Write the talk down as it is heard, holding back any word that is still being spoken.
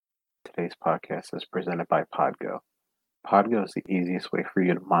Today's podcast is presented by Podgo. Podgo is the easiest way for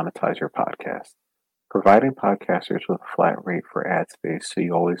you to monetize your podcast, providing podcasters with a flat rate for ad space so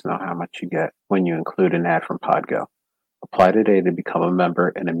you always know how much you get when you include an ad from Podgo. Apply today to become a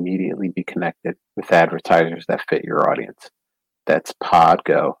member and immediately be connected with advertisers that fit your audience. That's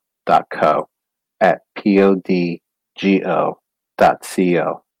podgo.co at podgo.co.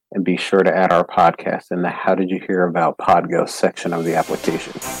 And be sure to add our podcast in the How Did You Hear About Podgo section of the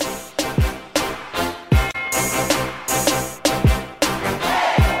application.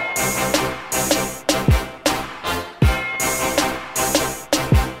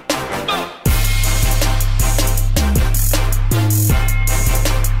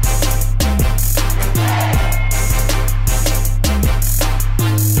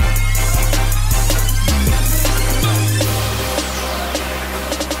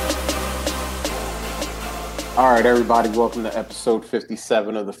 All right, everybody, welcome to episode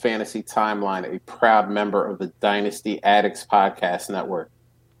 57 of the Fantasy Timeline, a proud member of the Dynasty Addicts Podcast Network.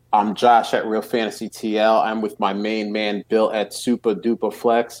 I'm Josh at Real Fantasy TL. I'm with my main man, Bill at Super Duper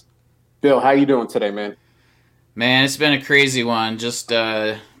Flex. Bill, how you doing today, man? Man, it's been a crazy one. Just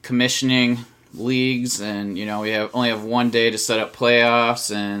commissioning leagues, and we only have one day to set up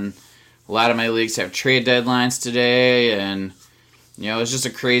playoffs, and a lot of my leagues have trade deadlines today, and it's just a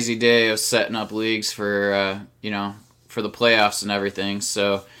crazy day of setting up leagues for for the playoffs and everything.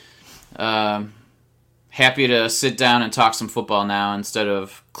 So happy to sit down and talk some football now instead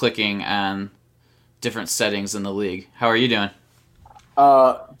of clicking on different settings in the league. How are you doing?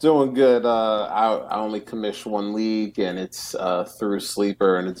 Doing good. I only commission one league, and it's through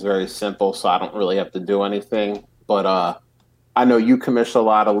Sleeper, and it's very simple, so I don't really have to do anything. But I know you commission a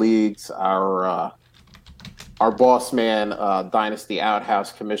lot of leagues. Our boss man, Dynasty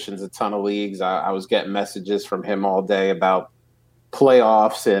Outhouse, commissions a ton of leagues. I was getting messages from him all day about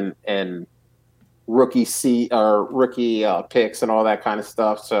playoffs and rookie picks and all that kind of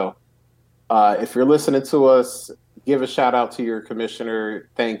stuff. So if you're listening to us, give a shout out to your commissioner,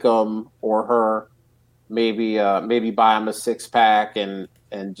 thank him or her, maybe buy him a 6-pack and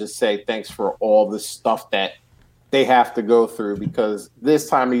just say thanks for all the stuff that they have to go through, because this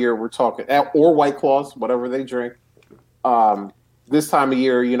time of year we're talking, or White Claws, whatever they drink. This time of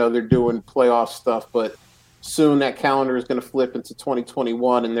year, they're doing playoff stuff, but soon that calendar is going to flip into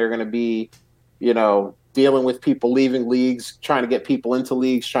 2021, and they're going to be, dealing with people leaving leagues, trying to get people into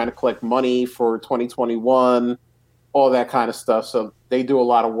leagues, trying to collect money for 2021, all that kind of stuff. So they do a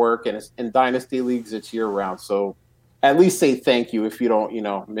lot of work, and in dynasty leagues, it's year round. So at least say thank you if you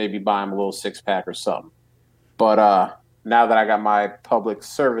don't, maybe buy them a little 6-pack or something. But now that I got my public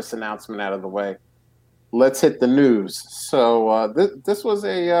service announcement out of the way, let's hit the news. So this was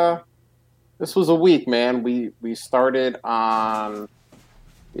a week, man. We started on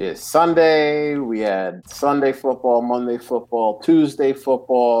Sunday. We had Sunday football, Monday football, Tuesday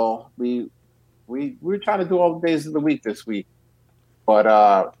football. We were trying to do all the days of the week this week.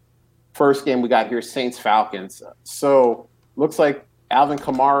 But first game we got here, Saints Falcons. So looks like Alvin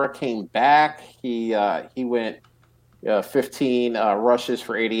Kamara came back. He went 15 rushes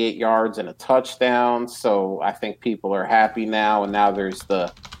for 88 yards and a touchdown. So I think people are happy now. And now there's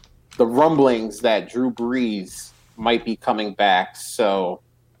the rumblings that Drew Brees might be coming back. So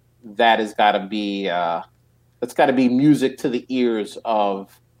that has got to be music to the ears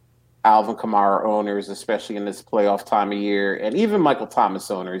of Alvin Kamara owners, especially in this playoff time of year, and even Michael Thomas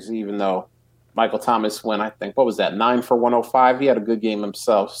owners. Even though Michael Thomas went, I think, 9 for 105. He had a good game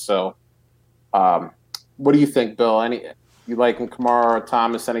himself. So, what do you think, Bill? You liking Kamara or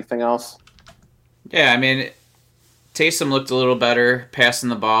Thomas? Anything else? Yeah, Taysom looked a little better passing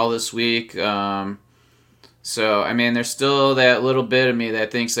the ball this week. So, there's still that little bit of me that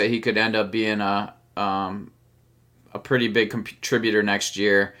thinks that he could end up being a pretty big contributor next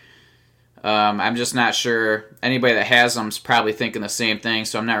year. I'm just not sure. Anybody that has him is probably thinking the same thing,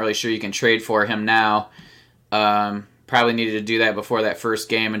 so I'm not really sure you can trade for him now. Probably needed to do that before that first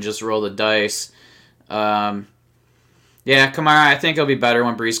game and just roll the dice. Kamara, I think he'll be better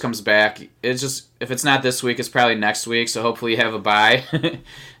when Brees comes back. It's just, if it's not this week, it's probably next week, so hopefully you have a bye.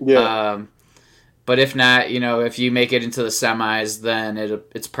 Yeah. But if not, if you make it into the semis, then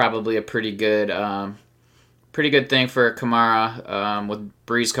it's probably a pretty good thing for Kamara with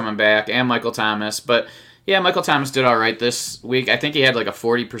Brees coming back and Michael Thomas. But yeah, Michael Thomas did all right this week. I think he had like a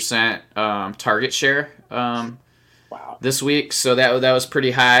 40% target share this week, so that was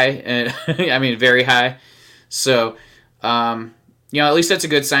pretty high. And very high. So at least that's a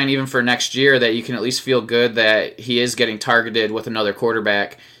good sign even for next year, that you can at least feel good that he is getting targeted with another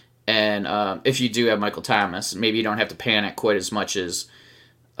quarterback. And if you do have Michael Thomas, maybe you don't have to panic quite as much as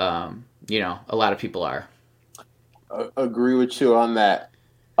a lot of people are. Agree with you on that.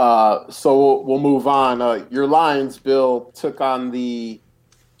 So we'll move on. Your Lions, Bill, took on the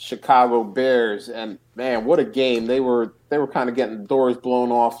Chicago Bears, and man, what a game! They were kind of getting the doors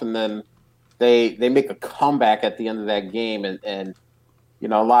blown off, and then they make a comeback at the end of that game, and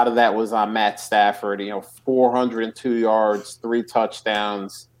a lot of that was on Matt Stafford. 402 yards, 3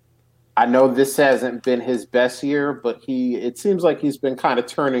 touchdowns. I know this hasn't been his best year, but it seems like he's been kind of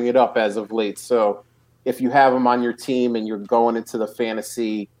turning it up as of late. So if you have him on your team and you're going into the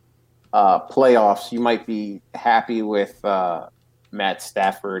fantasy playoffs, you might be happy with Matt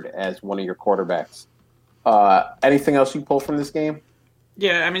Stafford as one of your quarterbacks. Anything else you pull from this game?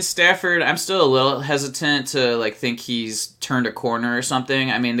 Yeah, I mean Stafford, I'm still a little hesitant to think he's turned a corner or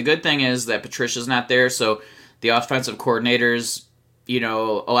something. I mean, the good thing is that Patricia's not there, so the offensive coordinator's, a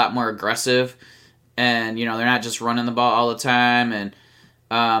lot more aggressive, and they're not just running the ball all the time. And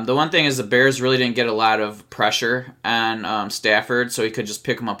the one thing is the Bears really didn't get a lot of pressure on Stafford, so he could just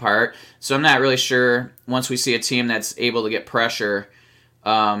pick them apart. So I'm not really sure once we see a team that's able to get pressure,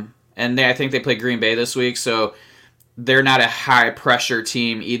 I think they play Green Bay this week, so they're not a high pressure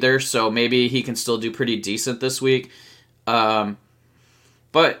team either, so maybe he can still do pretty decent this week. But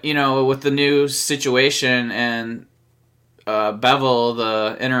with the new situation and Bevel,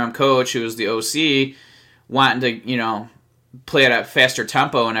 the interim coach, who was the OC, wanting to play at a faster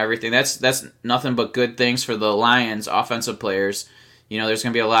tempo and everything, that's nothing but good things for the Lions offensive players. There's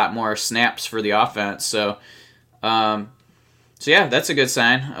going to be a lot more snaps for the offense, so yeah, that's a good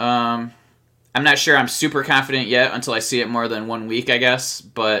sign. I'm not sure I'm super confident yet until I see it more than 1 week, I guess.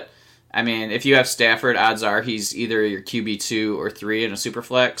 But, I mean, if you have Stafford, odds are he's either your QB2 or 3 in a super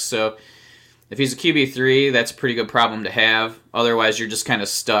flex. So if he's a QB3, that's a pretty good problem to have. Otherwise, you're just kind of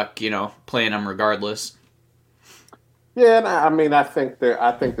stuck, playing him regardless. Yeah, and I mean, I think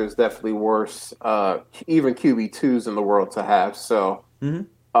there's definitely worse, even QB2s in the world to have. So,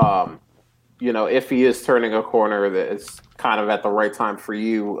 if he is turning a corner, that it's kind of at the right time for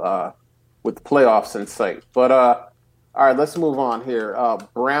you. With the playoffs in sight. But all right, let's move on here.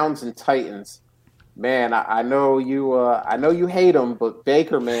 Browns and Titans. Man, I know you hate them, but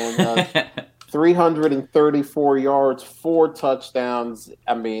Baker, man, 334 yards, 4 touchdowns.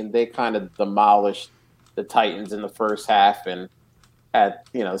 I mean, they kind of demolished the Titans in the first half, and at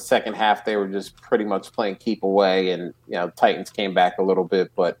the second half they were just pretty much playing keep away, and Titans came back a little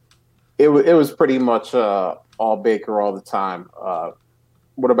bit, but it was pretty much all Baker all the time.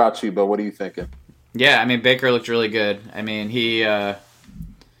 What about you, Bill? What are you thinking? Yeah, I mean Baker looked really good. I mean he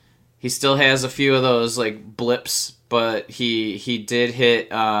still has a few of those blips, but he did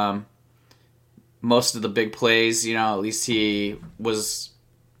hit most of the big plays. At least he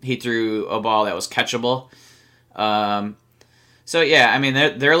threw a ball that was catchable. So yeah, I mean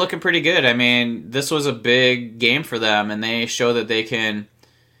they're looking pretty good. I mean this was a big game for them, and they show that they can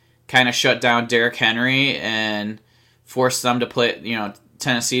kind of shut down Derrick Henry and force them to play.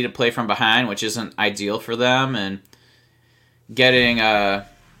 Tennessee to play from behind, which isn't ideal for them, and getting I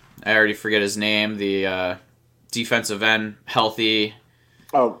already forget his name, the defensive end healthy.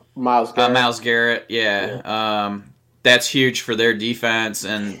 Oh, Myles Garrett. Myles Garrett, yeah. That's huge for their defense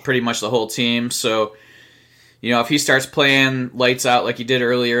and pretty much the whole team. So, if he starts playing lights out like he did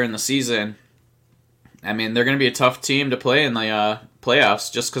earlier in the season, I mean, they're going to be a tough team to play in the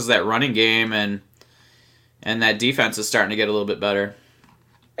playoffs just because that running game and that defense is starting to get a little bit better.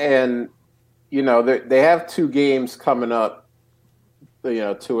 And, they have 2 games coming up,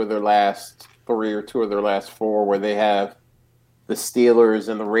 2 of their last 3 or 2 of their last 4, where they have the Steelers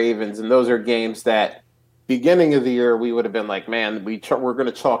and the Ravens. And those are games that beginning of the year we would have been like, man, we're going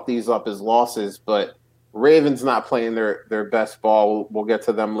to chalk these up as losses. But Ravens not playing their best ball. We'll get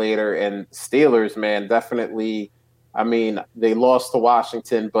to them later. And Steelers, man, definitely. I mean, they lost to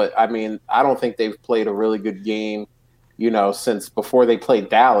Washington, but, I mean, I don't think they've played a really good game since before they played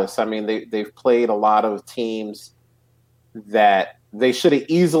Dallas. I mean, they've played a lot of teams that they should have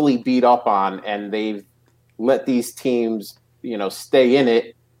easily beat up on, and they've let these teams, stay in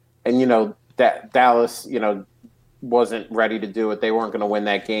it. And, that Dallas, wasn't ready to do it. They weren't going to win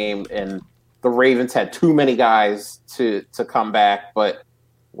that game. And the Ravens had too many guys to come back, but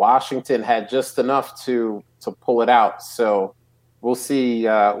Washington had just enough to pull it out. So we'll see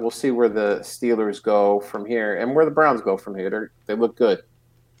where the Steelers go from here and where the Browns go from here. They look good.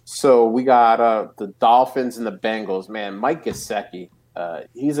 So we got the Dolphins and the Bengals. Man, Mike Gesicki,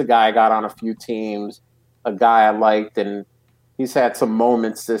 he's a guy I got on a few teams, a guy I liked, and he's had some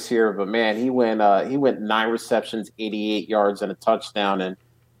moments this year. But man, he went 9 receptions, 88 yards, and a touchdown. And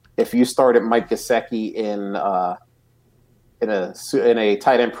if you started Mike Gesicki in a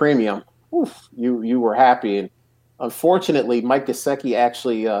tight end premium, oof, you were happy. And unfortunately, Mike Gesicki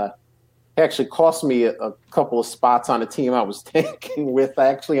actually cost me a couple of spots on a team I was tanking with. I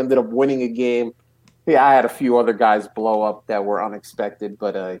actually ended up winning a game. Yeah, I had a few other guys blow up that were unexpected,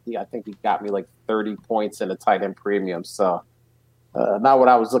 but I think he got me like 30 points in a tight end premium. So not what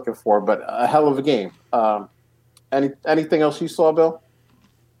I was looking for, but a hell of a game. Anything else you saw, Bill?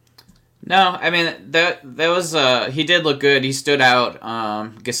 No, I mean that was he did look good. He stood out.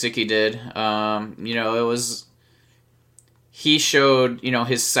 Gasicki did. It was he showed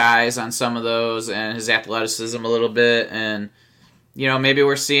his size on some of those and his athleticism a little bit, and maybe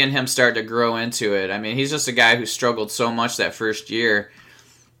we're seeing him start to grow into it. I mean, he's just a guy who struggled so much that first year,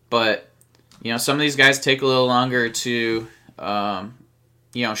 but some of these guys take a little longer to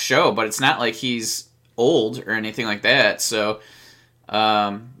show, but it's not like he's old or anything like that. So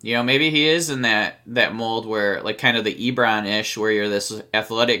maybe he is in that mold where like kind of the Ebron-ish, where you're this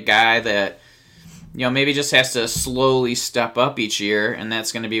athletic guy that maybe just has to slowly step up each year, and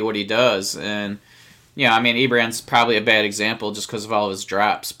that's going to be what he does. And I mean, Ebron's probably a bad example just because of all of his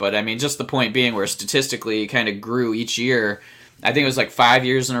drops, but I mean, just the point being where statistically he kind of grew each year. I think it was like 5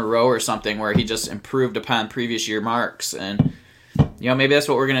 years in a row or something where he just improved upon previous year marks, and maybe that's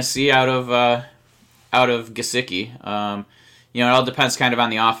what we're going to see out of Gesicki. It all depends kind of on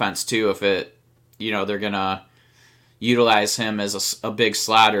the offense too. If they're gonna utilize him as a big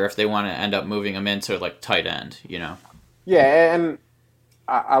slot, or if they want to end up moving him into like tight end. Yeah, and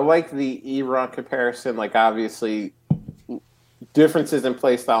I like the Ebron comparison. Like obviously differences in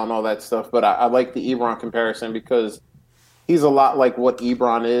play style and all that stuff, but I like the Ebron comparison because he's a lot like what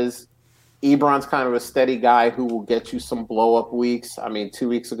Ebron is. Ebron's kind of a steady guy who will get you some blow up weeks. I mean, 2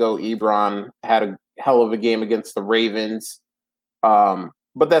 weeks ago, Ebron had a hell of a game against the Ravens.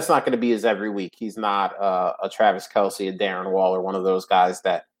 But that's not going to be his every week. He's not a Travis Kelce, a Darren Waller, one of those guys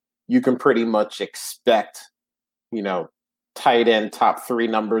that you can pretty much expect, tight end top 3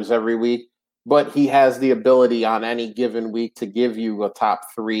 numbers every week. But he has the ability on any given week to give you a top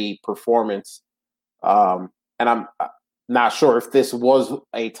 3 performance. And I'm not sure if this was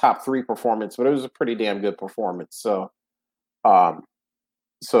a top 3 performance, but it was a pretty damn good performance. So we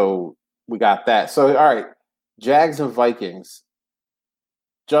got that. So, all right, Jags and Vikings.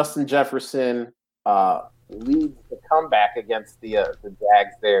 Justin Jefferson leads the comeback against the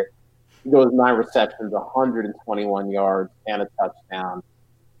Jags there. He goes 9 receptions, 121 yards, and a touchdown.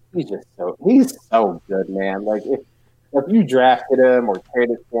 He's so good, man. Like if you drafted him or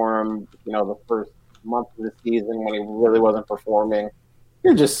traded for him, the first month of the season when he really wasn't performing,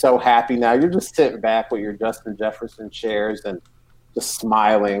 you're just so happy now. You're just sitting back with your Justin Jefferson shares and just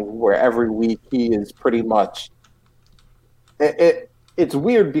smiling where every week he is pretty much It's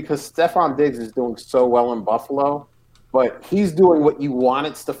weird because Stephon Diggs is doing so well in Buffalo, but he's doing what you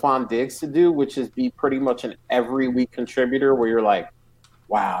wanted Stephon Diggs to do, which is be pretty much an every week contributor where you're like,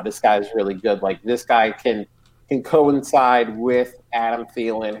 wow, this guy's really good. Like this guy can coincide with Adam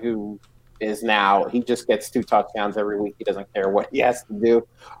Thielen, who is now, he just gets 2 touchdowns every week. He doesn't care what he has to do.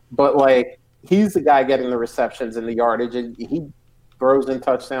 But like he's the guy getting the receptions and the yardage, and he throws in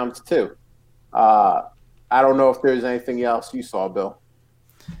touchdowns too. I don't know if there's anything else you saw, Bill.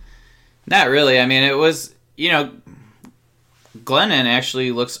 Not really. I mean, it was, Glennon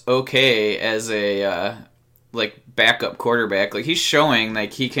actually looks okay as a backup quarterback. Like he's showing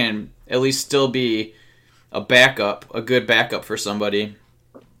like he can at least still be a good backup for somebody.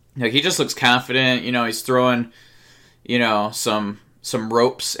 Like he just looks confident. He's throwing, some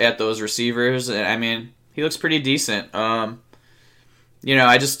ropes at those receivers. And I mean, he looks pretty decent. I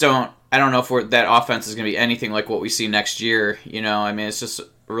don't know if that offense is going to be anything like what we see next year. I mean, it's just a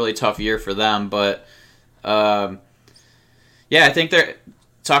really tough year for them. But, I think they're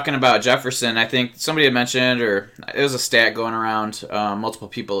talking about Jefferson. I think somebody had mentioned, or it was a stat going around, multiple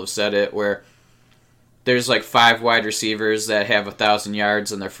people have said it, where there's like 5 wide receivers that have 1,000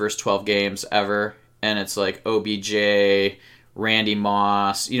 yards in their first 12 games ever. And it's like OBJ, Randy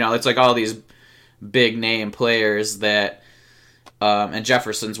Moss. It's like all these big name players that... and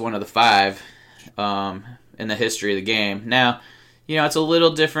Jefferson's one of the 5 in the history of the game. Now, it's a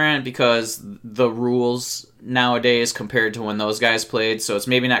little different because the rules nowadays compared to when those guys played, so it's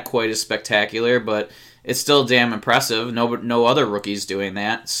maybe not quite as spectacular, but it's still damn impressive. No other rookies doing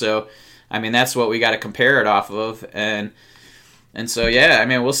that. So, I mean, that's what we got to compare it off of. And so, yeah, I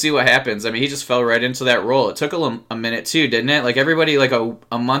mean, we'll see what happens. I mean, he just fell right into that role. It took a minute, too, didn't it? Like, everybody, like, a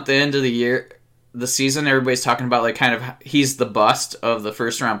month into the season, everybody's talking about like kind of he's the bust of the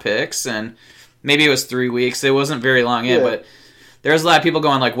first round picks, and maybe it was 3 weeks. It wasn't very long in, but there was a lot of people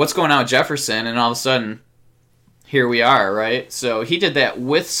going like, "What's going on with Jefferson?" And all of a sudden, here we are, right? So he did that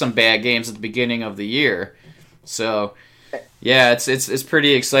with some bad games at the beginning of the year. So yeah, it's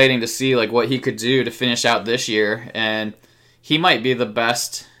pretty exciting to see like what he could do to finish out this year, and he might be the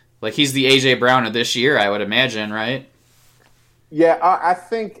best. Like he's the AJ Brown of this year, I would imagine, right? Yeah, I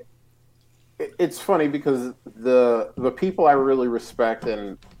think it's funny because the people I really respect,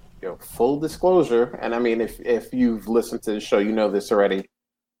 and full disclosure, and I mean if you've listened to the show, you know this already.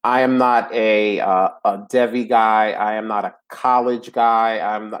 I am not a Devi guy. I am not a college guy.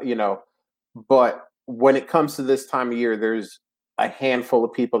 I'm not, but when it comes to this time of year, there's a handful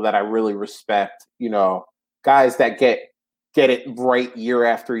of people that I really respect. Guys that get it right year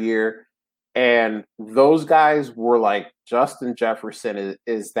after year, and those guys were like Justin Jefferson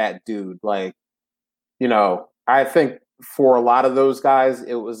is that dude. Like, I think for a lot of those guys,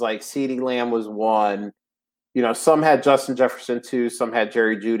 it was like CeeDee Lamb was one. Some had Justin Jefferson two, some had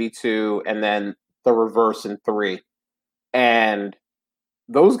Jerry Jeudy two, and then the reverse in three. And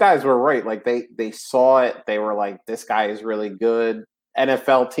those guys were right. Like they saw it. They were like, this guy is really good.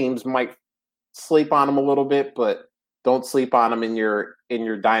 NFL teams might sleep on him a little bit, but don't sleep on him in your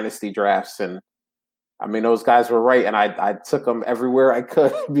dynasty drafts. And I mean, those guys were right, and I took them everywhere I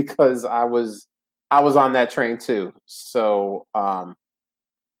could because I was on that train too. So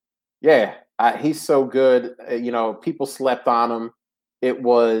yeah, he's so good. People slept on him. It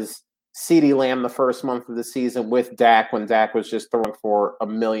was CeeDee Lamb the first month of the season with Dak when Dak was just throwing for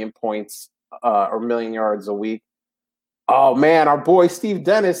 1,000,000 points or 1,000,000 yards a week. Oh man, our boy Steve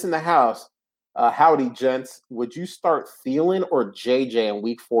Dennis in the house. Howdy, gents. Would you start Thielen or JJ in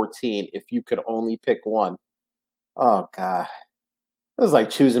Week 14 if you could only pick one? Oh God, it was like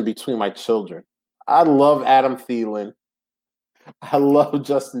choosing between my children. I love Adam Thielen. I love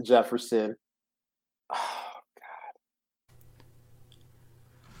Justin Jefferson.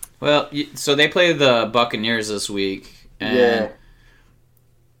 Well, so they play the Buccaneers this week, and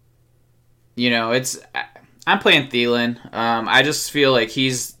it's I'm playing Thielen. I just feel like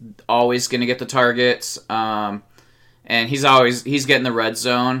he's always going to get the targets, and he's getting the red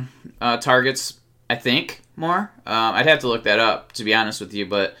zone targets. I think more. I'd have to look that up to be honest with you,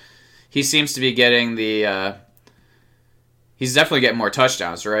 but he seems to be getting the. He's definitely getting more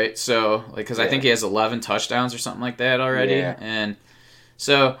touchdowns, right? So, because I think he has 11 touchdowns or something like that already, and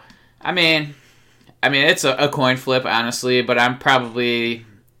so I mean, it's a coin flip, honestly. But I'm probably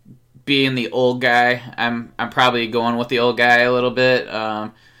being the old guy. I'm probably going with the old guy a little bit,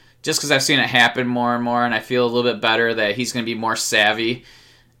 just because I've seen it happen more and more, and I feel a little bit better that he's going to be more savvy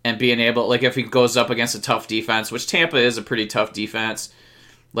and being able, like, if he goes up against a tough defense, which Tampa is a pretty tough defense,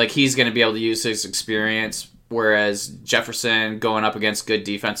 like he's going to be able to use his experience. Whereas Jefferson going up against good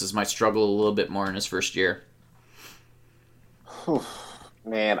defenses might struggle a little bit more in his first year.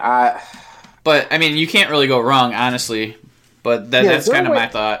 Man, But I mean, you can't really go wrong, honestly. But that's kind of my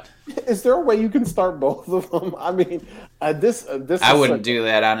thought. Is there a way you can start both of them? I mean, this. I wouldn't do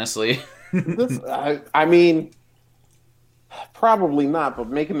that, honestly. I mean, probably not. But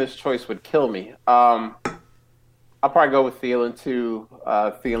making this choice would kill me. I'll probably go with Thielen too.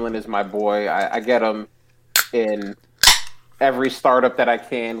 Thielen is my boy. I get him in every startup that I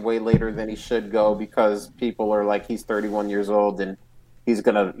can way later than he should go because people are like, he's 31 years old and he's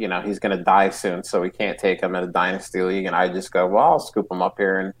gonna die soon, so we can't take him in a dynasty league. And I just go, well, I'll scoop him up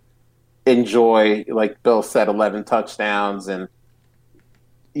here and enjoy, like Bill said, 11 touchdowns and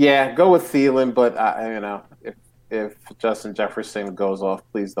go with Thielen. But if Justin Jefferson goes off,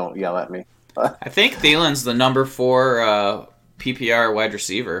 please don't yell at me. I think Thielen's the number 4 PPR wide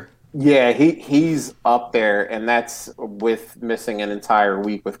receiver. Yeah, he's up there, and that's with missing an entire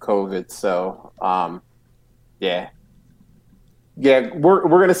week with COVID. So,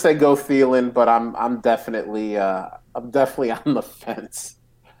 we're gonna say go Thielen, but I'm definitely on the fence.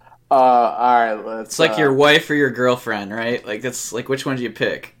 All right, it's like your wife or your girlfriend, right? Like it's like which one do you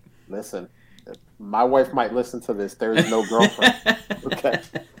pick? Listen, my wife might listen to this. There is no girlfriend. Okay,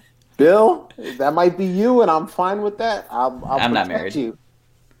 Bill, that might be you, and I'm fine with that. I'm not married. You.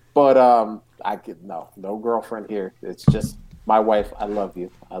 But I could no girlfriend here. It's just my wife. I love you.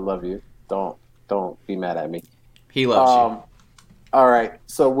 I love you. Don't be mad at me. He loves you. All right,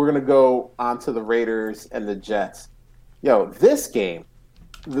 so we're gonna go on to the Raiders and the Jets. This game,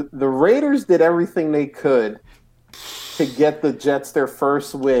 the Raiders did everything they could to get the Jets their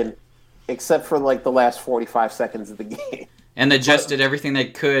first win, except for like the last 45 seconds of the game. And the Jets did everything they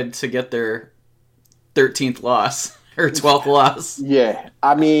could to get their 13th loss. Or 12th loss. Yeah,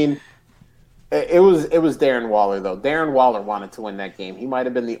 I mean, it was Darren Waller though. Darren Waller wanted to win that game. He might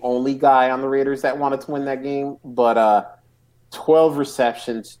have been the only guy on the Raiders that wanted to win that game. But 12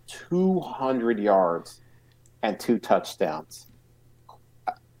 receptions, 200 yards. and 2 touchdowns.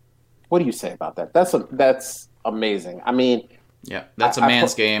 What do you say about that? That's amazing. I mean, Yeah, I, that's a I,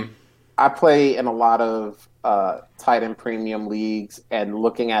 man's pl- game. I play in a lot of tight end premium leagues, and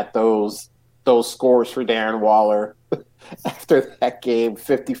looking at those scores for Darren Waller after that game,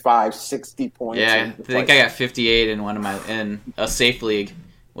 55, 60 points. It Yeah, was I just think like, I got 58 in one of my in a safe league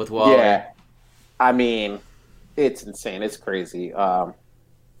with Waller. yeah, I mean, it's insane. It's crazy.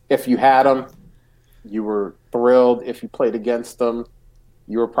 If you had him, you were thrilled. If you played against them,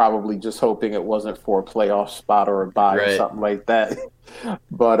 you were probably just hoping it wasn't for a playoff spot or a bye or Right. something like that.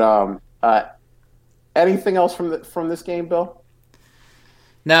 But anything else from this game, Bill?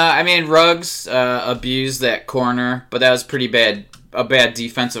 No, I mean Ruggs abused that corner, but that was pretty bad. A bad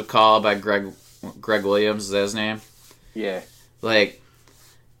defensive call by Greg Williams. Is that his name? Yeah, Like,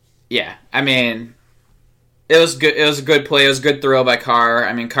 yeah. I mean, it was good. It was a good play. It was a good throw by Carr.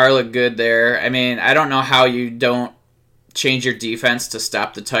 I mean, Carr looked good there. I mean, I don't know how you don't change your defense to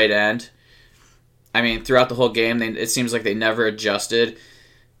stop the tight end. I mean, throughout the whole game, it seems like they never adjusted.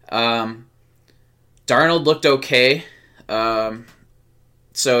 Um, Darnold looked okay,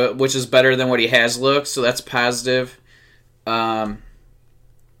 so which is better than what he has looked. So that's positive. Um,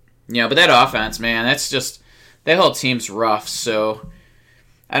 but that offense, man, that's just that whole team's rough. So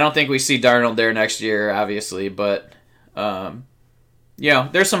I don't think we see Darnold there next year, obviously, but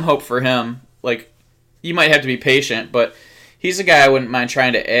there's some hope for him. Like, you might have to be patient, but he's a guy I wouldn't mind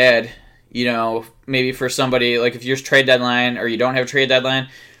trying to add. Maybe for somebody like if you're trade deadline or you don't have a trade deadline,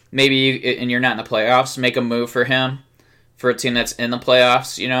 and you're not in the playoffs, make a move for him for a team that's in the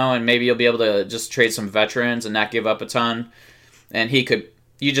playoffs. And maybe you'll be able to just trade some veterans and not give up a ton. And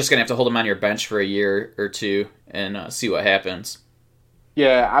you're just gonna have to hold him on your bench for a year or two and see what happens.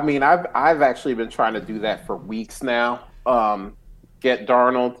 yeah. I mean, I've actually been trying to do that for weeks now. Get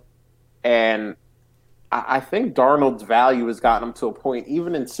Darnold, and I think Darnold's value has gotten him to a point,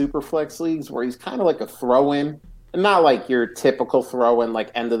 even in super flex leagues, where he's kind of like a throw-in, and not like your typical throw-in,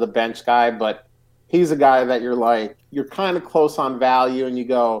 like end of the bench guy, but he's a guy that you're kind of close on value, and you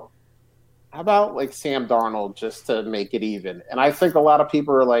go, how about like Sam Darnold just to make it even? And I think a lot of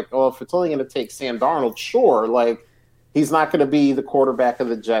people are like, oh, if it's only going to take Sam Darnold, sure, like he's not going to be the quarterback of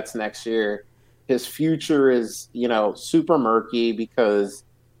the Jets next year. His future is, super murky because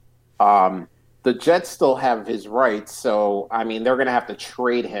the Jets still have his rights. So, I mean, they're going to have to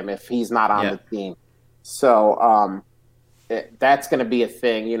trade him if he's not on Yeah, the team. So, that's going to be a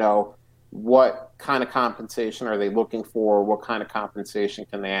thing. What kind of compensation are they looking for? What kind of compensation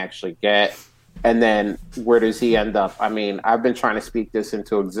can they actually get? And then where does he end up? I mean, I've been trying to speak this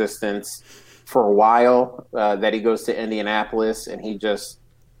into existence for a while, that he goes to Indianapolis and he just,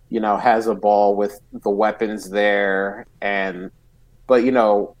 has a ball with the weapons there. But,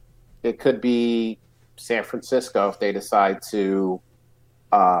 it could be San Francisco if they decide to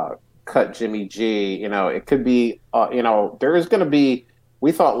cut Jimmy G. It could be, there is going to be.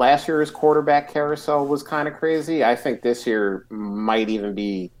 We thought last year's quarterback carousel was kind of crazy. I think this year might even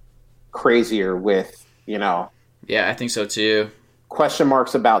be crazier with, yeah, I think so too. question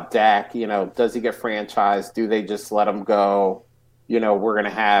marks about Dak. Does he get franchised? Do they just let him go? We're going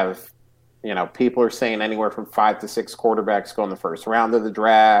to have, people are saying anywhere from 5 to 6 quarterbacks go in the first round of the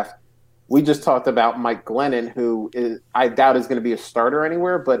draft. We just talked about Mike Glennon, who I doubt is going to be a starter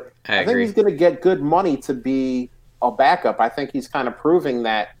anywhere, but I I think agree. he's going to get good money to be a backup. I think he's kind of proving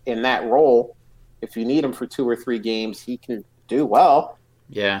that in that role, if you need him for 2 or 3 games, he can do well.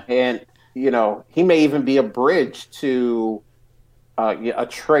 Yeah, And, he may even be a bridge to a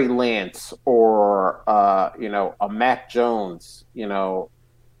Trey Lance or, a Mac Jones,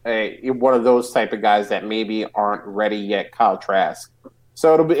 one of those type of guys that maybe aren't ready yet, Kyle Trask.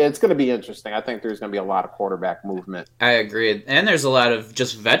 So it's going to be interesting. I think there's going to be a lot of quarterback movement. I agree. And there's a lot of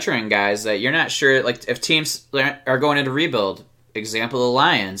just veteran guys that you're not sure, like if teams are going into rebuild, example the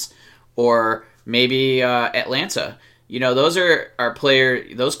Lions, or maybe Atlanta. Those are our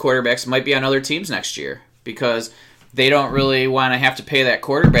those quarterbacks might be on other teams next year because they don't really want to have to pay that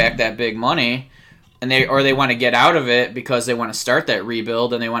quarterback that big money, and they want to get out of it because they want to start that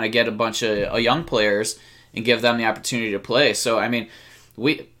rebuild and they want to get a bunch of young players and give them the opportunity to play. So I mean,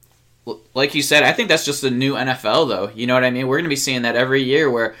 like you said, I think that's just the new NFL, though. You know what I mean? We're going to be seeing that every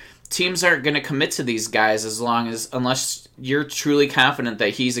year where teams aren't going to commit to these guys unless you're truly confident that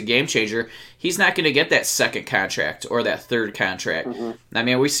he's a game changer. He's not going to get that second contract or that third contract. Mm-hmm. I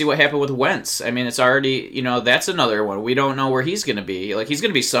mean, we see what happened with Wentz. I mean, it's already, that's another one. We don't know where he's going to be. Like, he's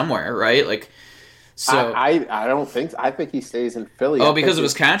going to be somewhere, right? Like, so. I don't think. I think he stays in Philly. Oh, because of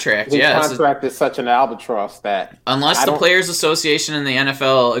his contract. His Yeah, contract is such an albatross that unless the Players Association and the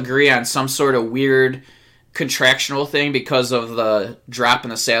NFL agree on some sort of weird contractual thing because of the drop in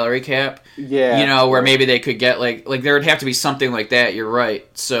the salary cap. Yeah, Where yeah, maybe they could get like there would have to be something like that. You're right.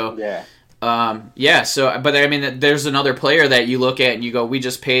 So yeah. yeah. So, but I mean, there's another player that you look at and you go, we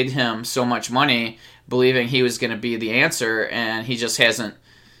just paid him so much money, believing he was going to be the answer, and he just hasn't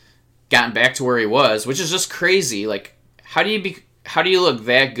gotten back to where he was, which is just crazy. Like, how do you look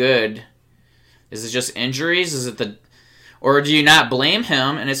that good? Is it just injuries? Is it or do you not blame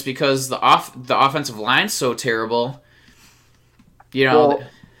him? And it's because the offensive line's so terrible. You know, Well,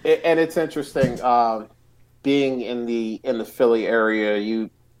 and it's interesting. Being in the Philly area, you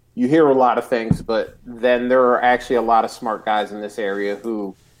hear a lot of things, but then there are actually a lot of smart guys in this area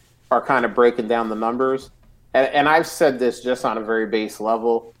who are kind of breaking down the numbers. And I've said this just on a very base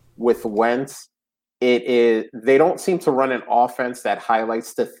level with Wentz. It is they don't seem to run an offense that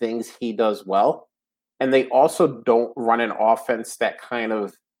highlights the things he does well, and they also don't run an offense that kind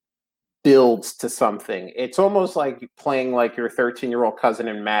of builds to something. It's almost like playing like your 13-year-old cousin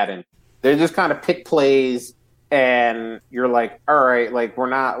in Madden. They just kind of pick plays and you're like, all right, we're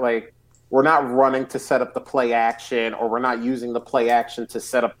not running to set up the play action, or we're not using the play action to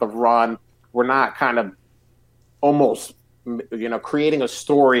set up the run. We're not kind of almost creating a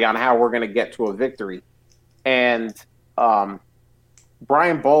story on how we're going to get to a victory. And Brian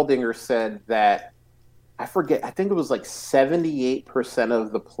Baldinger said that I forget. I think it was like 78%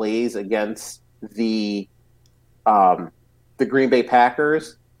 of the plays against the Green Bay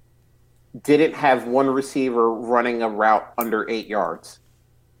Packers didn't have one receiver running a route under 8 yards.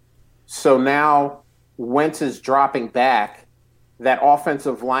 So now Wentz is dropping back. That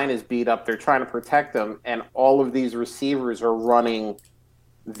offensive line is beat up. They're trying to protect them, and all of these receivers are running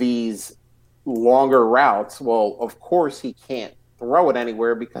these longer routes. Well, of course he can't throw it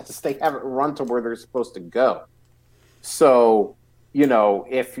anywhere because they haven't run to where they're supposed to go. So,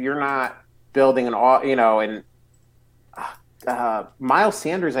 if you're not building and Miles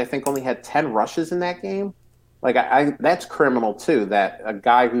Sanders, I think, only had 10 rushes in that game. Like, that's criminal too, that a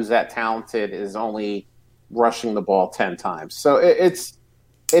guy who's that talented is only rushing the ball 10 times. So it's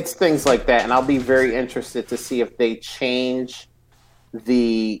things like that. And I'll be very interested to see if they change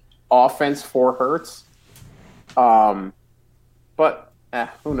the offense for Hurts. But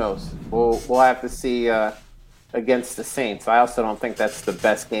who knows? We'll have to see against the Saints. I also don't think that's the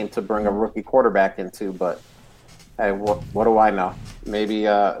best game to bring a rookie quarterback into. But hey, what do I know? Maybe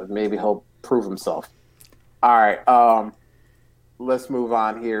he'll prove himself. All right. Let's move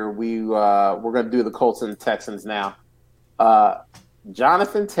on here. We're going to do the Colts and Texans now.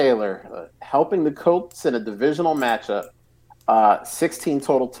 Jonathan Taylor helping the Colts in a divisional matchup. 16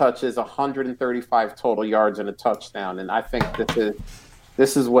 total touches, 135 total yards, and a touchdown. And I think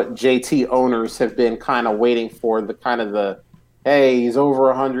this is what JT owners have been kind of waiting for. Hey, he's over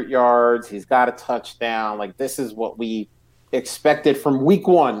 100 yards, he's got a touchdown. Like, this is what we expected from week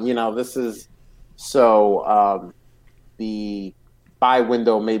one. This is so. The buy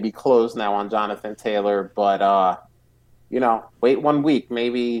window may be closed now on Jonathan Taylor, but wait 1 week,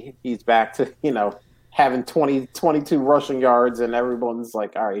 maybe he's back to having 22 rushing yards, and everyone's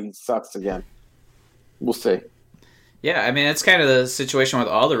like, all right, he sucks again. We'll see. yeah, I mean, it's kind of the situation with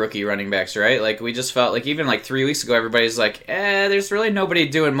all the rookie running backs, right? Like, we just felt like even like 3 weeks ago, everybody's like, there's really nobody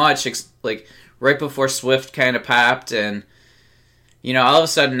doing much. Like, right before Swift kind of popped, and all of a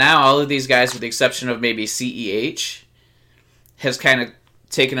sudden now, all of these guys, with the exception of maybe CEH, has kind of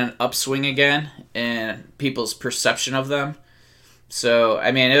taken an upswing again in people's perception of them. So,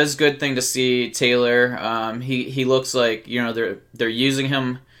 I mean, it was a good thing to see Taylor. He looks like they're using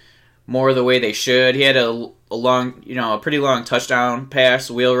him more the way they should. He had a pretty long touchdown pass,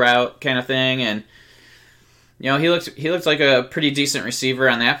 wheel route kind of thing, and he looked like a pretty decent receiver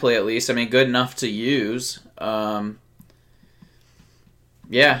on that play at least. I mean, good enough to use. Yeah,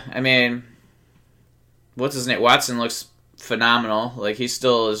 I mean, what's his name? Watson looks phenomenal. Like, he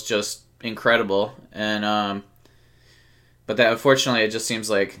still is just incredible, and but that, unfortunately, it just seems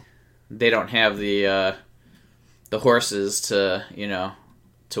like they don't have the horses to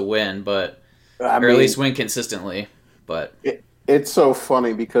to win, or at least win consistently. But it's so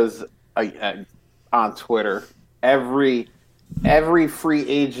funny because on Twitter, every free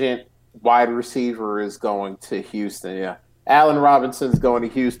agent wide receiver is going to Houston. Yeah, Allen Robinson's going to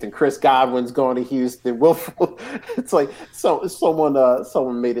Houston. Chris Godwin's going to Houston. It's like someone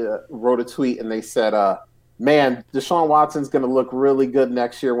wrote a tweet and they said, man, Deshaun Watson's going to look really good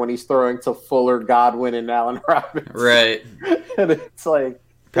next year when he's throwing to Fuller, Godwin, and Allen Robinson. Right. And it's like,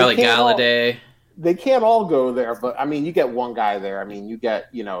 probably Galladay. They can't all go there, but I mean, you get one guy there. I mean, you get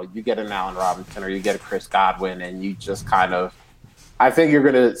an Allen Robinson or you get a Chris Godwin, and you just kind of, I think you're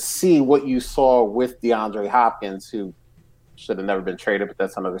going to see what you saw with DeAndre Hopkins, who should have never been traded, but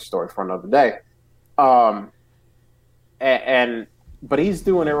that's another story for another day. Um, and but he's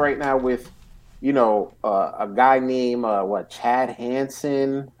doing it right now with, a guy named Chad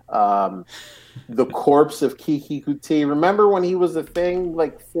Hansen, the corpse of Kiki Kuti. Remember when he was a thing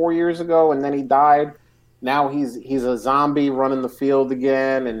like 4 years ago, and then he died? Now he's a zombie running the field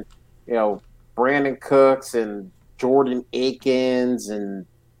again, and you know Brandon Cooks and Jordan Akins, and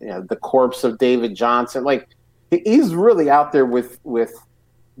the corpse of David Johnson. Like he's really out there with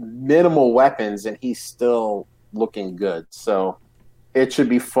minimal weapons, and he's still looking good. So it should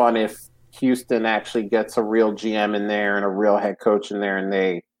be fun if Houston actually gets a real GM in there and a real head coach in there, and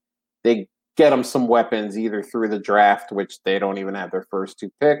they get them some weapons either through the draft, which they don't even have their first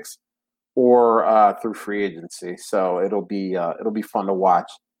two picks, or through free agency. So it'll be fun to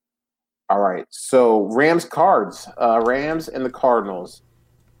watch. All right, so Rams and the Cardinals.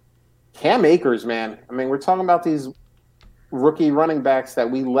 Cam Akers, man. I mean, we're talking about these rookie running backs that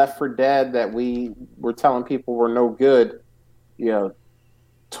we left for dead, that we were telling people were no good.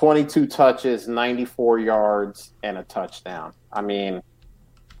 22 touches, 94 yards, and a touchdown. I mean,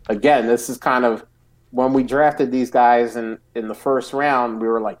 again, this is kind of when we drafted these guys in the first round, we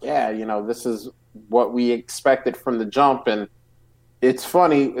were like, yeah, this is what we expected from the jump. And it's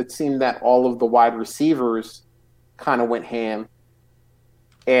funny, it seemed that all of the wide receivers kind of went ham,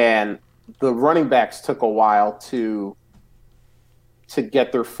 and the running backs took a while to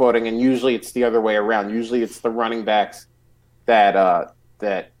get their footing. And usually it's the other way around. Usually it's the running backs that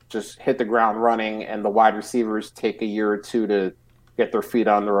just hit the ground running, and the wide receivers take a year or two to get their feet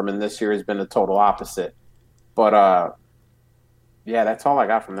under them. And this year has been the total opposite. But yeah, that's all I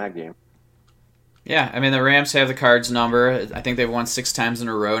got from that game. Yeah, I mean the Rams have the Cards number. I think they've won 6 times in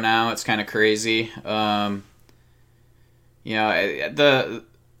a row now. It's kind of crazy. The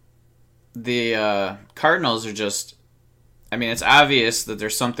Cardinals are just. I mean, it's obvious that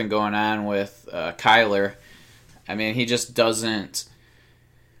there's something going on with Kyler. I mean, he just doesn't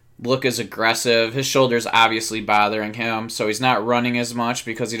look as aggressive. His shoulder's obviously bothering him, so he's not running as much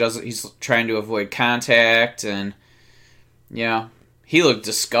because he's trying to avoid contact, and he looked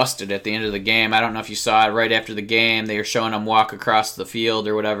disgusted at the end of the game. I don't know if you saw it right after the game. They were showing him walk across the field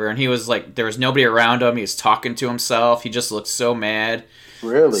or whatever, and he was like, there was nobody around him. He was talking to himself. He just looked so mad.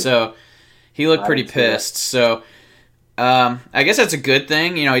 Really? So he looked pretty pissed. So I guess that's a good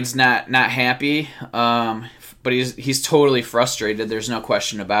thing. He's not happy. But he's totally frustrated. There's no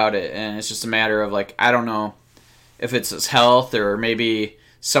question about it, and it's just a matter of like, I don't know if it's his health or maybe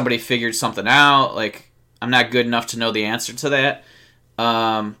somebody figured something out. Like, I'm not good enough to know the answer to that,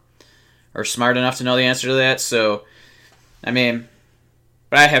 or smart enough to know the answer to that. So, I mean,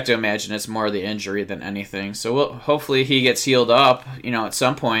 but I have to imagine it's more the injury than anything. So hopefully he gets healed up, at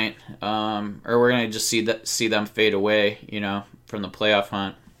some point, or we're gonna just see them fade away, from the playoff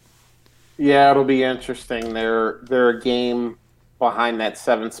hunt. Yeah, it'll be interesting. They're a game behind that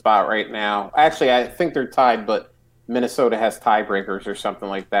 7th spot right now. Actually, I think they're tied, but Minnesota has tiebreakers or something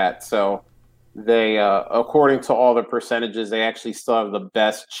like that. So they, according to all the percentages, they actually still have the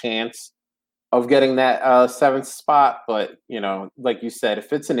best chance of getting that 7th spot. But like you said,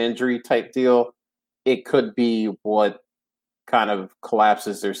 if it's an injury type deal, it could be what kind of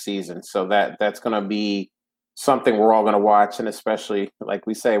collapses their season. So that's going to be something we're all going to watch, and especially, like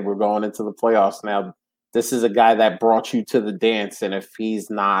we say, we're going into the playoffs now. This is a guy that brought you to the dance, and if he's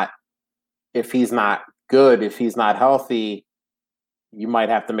not good, if he's not healthy, you might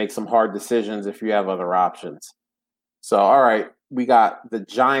have to make some hard decisions if you have other options. So, all right, we got the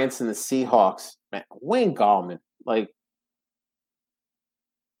Giants and the Seahawks. Man, Wayne Gallman, like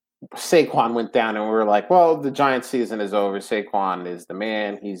Saquon went down, and we were like, well, the Giants season is over. Saquon is the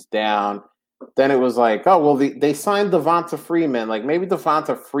man. He's down. Then it was like, oh, well, they signed Devonta Freeman. Like, maybe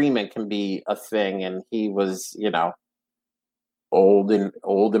Devonta Freeman can be a thing. And he was, old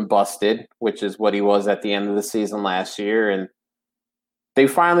and busted, which is what he was at the end of the season last year. And they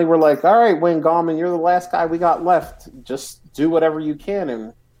finally were like, all right, Wayne Gallman, you're the last guy we got left. Just do whatever you can.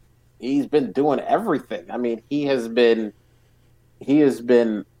 And he's been doing everything. I mean, he has been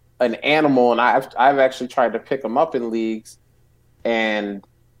an animal. And I've actually tried to pick him up in leagues. And,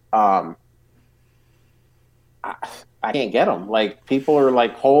 I can't get him. Like, people are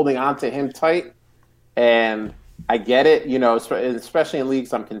like holding on to him tight, and I get it. Especially in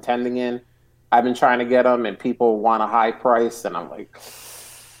leagues I'm contending in, I've been trying to get him, and people want a high price, and I'm like,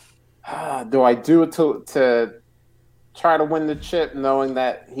 do I do it to try to win the chip, knowing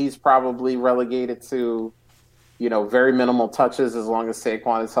that he's probably relegated to, very minimal touches as long as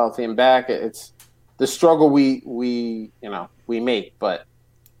Saquon is healthy and back? It's the struggle we we make. But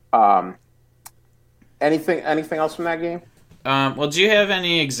um, anything else from that game? Well, do you have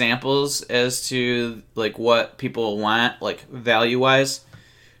any examples as to like what people want, like value wise,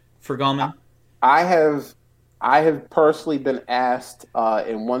 for I, Gallman? I have I have personally been asked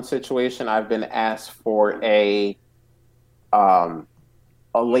in one situation. I've been asked for um,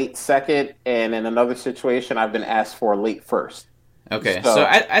 a late second, and in another situation, I've been asked for a late first. Okay, so So,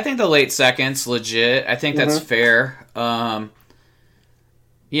 I think the late second's legit. I think that's mhm. fair. I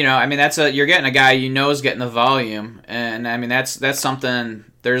mean that's a you're getting a guy you know is getting the volume, and I mean that's something.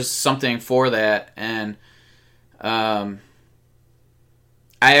 There's something for that, and um,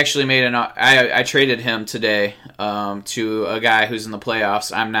 I actually made I traded him today to a guy who's in the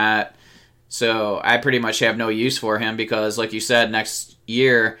playoffs. I'm not, so I pretty much have no use for him because, like you said, next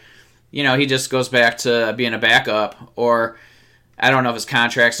year, he just goes back to being a backup, or I don't know if his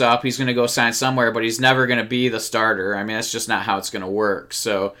contract's up. He's going to go sign somewhere, but he's never going to be the starter. I mean, that's just not how it's going to work.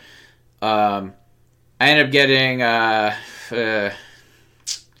 So I ended up getting. Why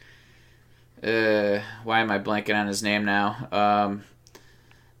am I blanking on his name now?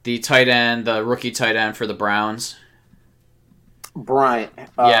 The tight end, the rookie tight end for the Browns. Bryant,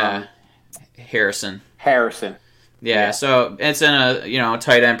 Yeah, Harrison. Harrison. Yeah, Yeah. so it's in a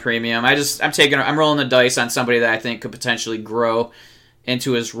tight end premium. I'm rolling the dice on somebody that I think could potentially grow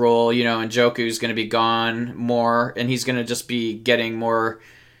into his role. And Njoku's going to be gone more, and he's going to just be getting more,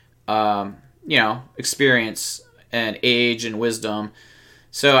 experience and age and wisdom.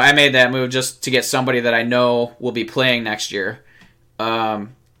 So I made that move just to get somebody that I know will be playing next year.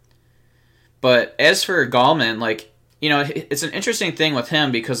 Um, but as for Gallman, like it's an interesting thing with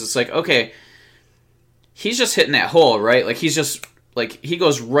him because it's like, okay, he's just hitting that hole, right? Like he's just like he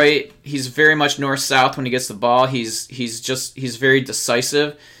goes right. He's very much north south when he gets the ball. He's very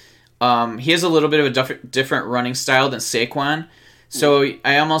decisive. He has a little bit of a different running style than Saquon. So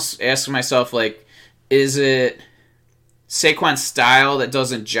I almost ask myself, like, is it Saquon's style that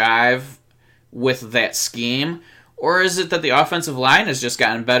doesn't jive with that scheme, or is it that the offensive line has just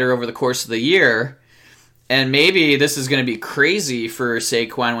gotten better over the course of the year? And maybe this is going to be crazy for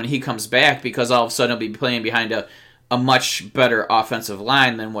Saquon when he comes back because all of a sudden he'll be playing behind a much better offensive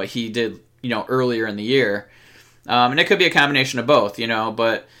line than what he did, earlier in the year. And it could be a combination of both,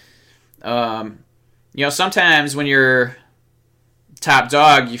 but, sometimes when you're top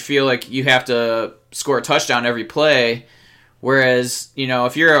dog, you feel like you have to score a touchdown every play. Whereas,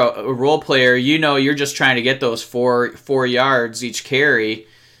 if you're a role player, you're just trying to get those four yards each carry.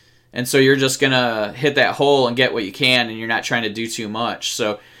 And so you're just going to hit that hole and get what you can, and you're not trying to do too much.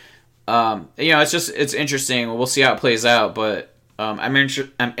 So, it's interesting. We'll see how it plays out, but I'm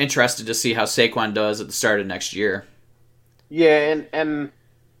interested to see how Saquon does at the start of next year. Yeah, and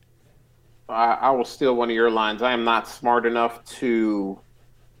I will steal one of your lines. I am not smart enough to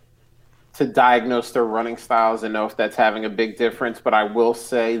diagnose their running styles and know if that's having a big difference, but I will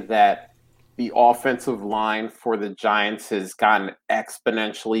say that the offensive line for the Giants has gotten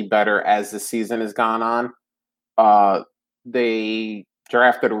exponentially better as the season has gone on. They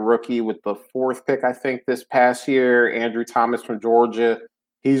drafted a rookie with the fourth pick, I think, this past year, Andrew Thomas from Georgia.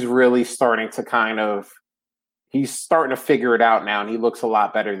 He's really starting to he's starting to figure it out now, and he looks a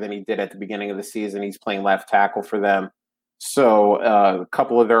lot better than he did at the beginning of the season. He's playing left tackle for them. So a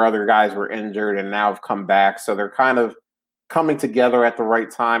couple of their other guys were injured and now have come back. So they're kind of coming together at the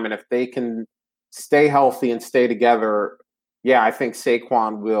right time. And if they can stay healthy and stay together, yeah, I think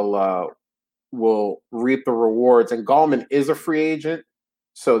Saquon will reap the rewards. And Gallman is a free agent,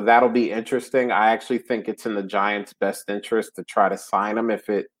 so that'll be interesting. I actually think it's in the Giants' best interest to try to sign him if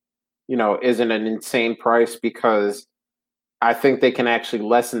it isn't an insane price, because I think they can actually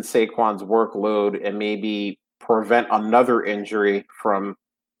lessen Saquon's workload and maybe prevent another injury from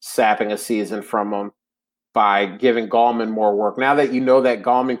sapping a season from him by giving Gallman more work. Now that you know that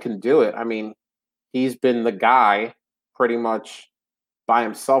Gallman can do it, I mean, he's been the guy pretty much by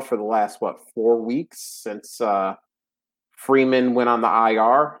himself for the last, 4 weeks since Freeman went on the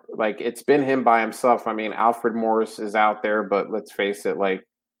IR. Like, it's been him by himself. I mean, Alfred Morris is out there, but let's face it, like,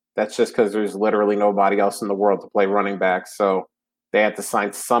 that's just because there's literally nobody else in the world to play running back. So they had to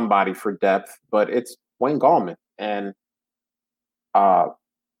sign somebody for depth, but it's Wayne Gallman. And uh,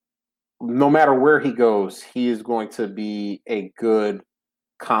 no matter where he goes, he is going to be a good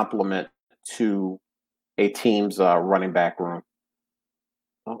complement to a team's running back room.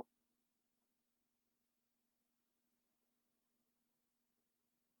 Oh,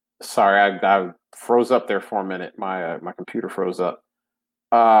 sorry, I froze up there for a minute. My computer froze up.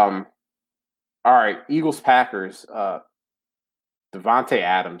 All right, Eagles Packers. Devontae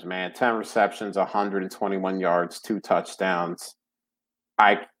Adams, man, 10 receptions, 121 yards, 2 touchdowns.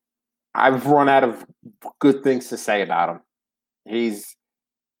 I I've run out of good things to say about him. He's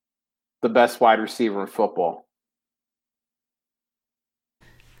the best wide receiver in football.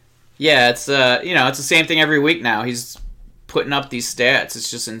 Yeah, it's it's the same thing every week now. He's putting up these stats.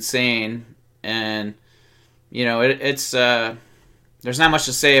 It's just insane, and it's there's not much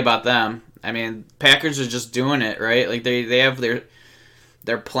to say about them. I mean, Packers are just doing it right. Like they have their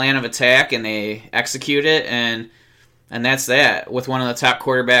plan of attack and they execute it, and that's that with one of the top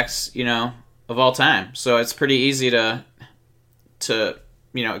quarterbacks of all time. So it's pretty easy to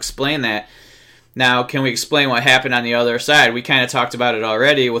explain that. Now, can we explain what happened on the other side? We kind of talked about it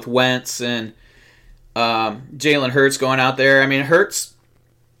already with Wentz and Jalen Hurts going out there. I mean, Hurts,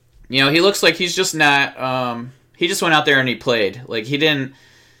 he looks like he's just not. He just went out there and he played. Like he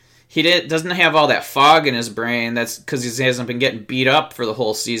doesn't have all that fog in his brain. That's because he hasn't been getting beat up for the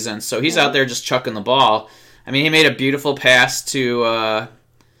whole season. So he's out there just chucking the ball. I mean, he made a beautiful pass to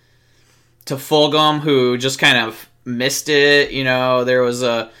Fulgham, who just kind of missed it. There was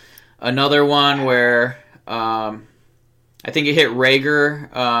another one where I think he hit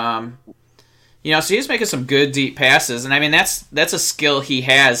Rager. So he's making some good deep passes, and I mean that's a skill he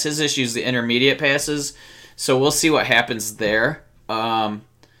has. His issue is the intermediate passes, so we'll see what happens there. But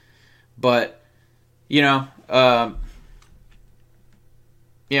I'm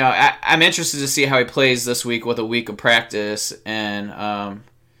interested to see how he plays this week with a week of practice, and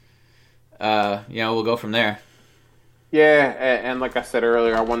we'll go from there. Yeah, and like I said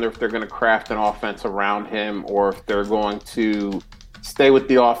earlier, I wonder if they're going to craft an offense around him or if they're going to stay with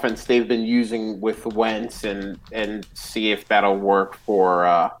the offense they've been using with Wentz and see if that'll work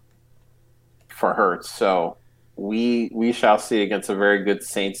for Hurts. So we shall see against a very good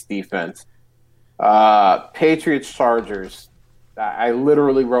Saints defense. Patriots Chargers. I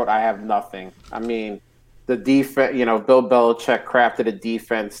literally wrote I have nothing. I mean, the defense. Bill Belichick crafted a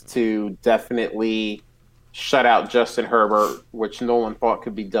defense to definitely shut out Justin Herbert, which no one thought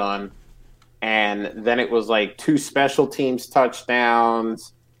could be done. And then it was like 2 special teams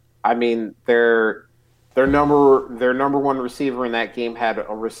touchdowns. I mean, their number one receiver in that game had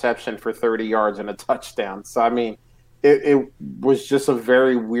a reception for 30 yards and a touchdown. So I mean, it was just a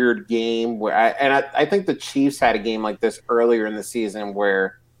very weird game where I think the Chiefs had a game like this earlier in the season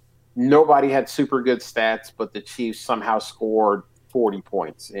where nobody had super good stats, but the Chiefs somehow scored 40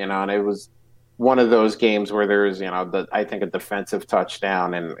 points, and it was one of those games where there's, I think a defensive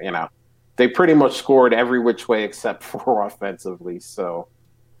touchdown and, they pretty much scored every which way except for offensively. So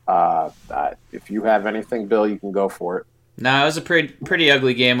if you have anything, Bill, you can go for it. No, it was a pretty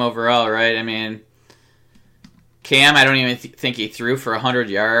ugly game overall, right? I mean, Cam, I don't even think he threw for 100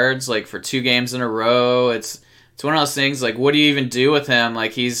 yards, like, for 2 games in a row. It's one of those things, like, what do you even do with him?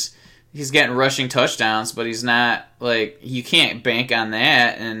 Like, he's getting rushing touchdowns, but he's not, like, you can't bank on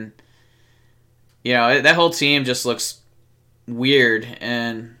that. And, that whole team just looks weird,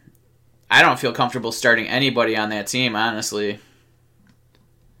 and I don't feel comfortable starting anybody on that team, honestly.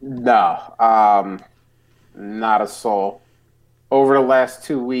 No, not a soul. Over the last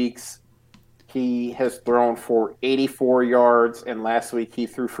 2 weeks, he has thrown for 84 yards, and last week he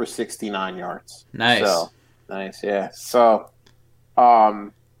threw for 69 yards. Nice. So, nice, yeah. So, yeah,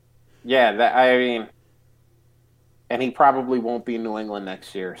 and he probably won't be in New England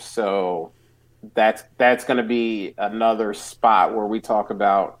next year. So that's going to be another spot where we talk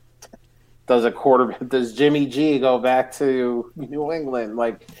about does Jimmy G go back to New England?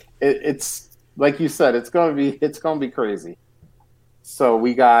 Like it's like you said, it's going to be crazy. So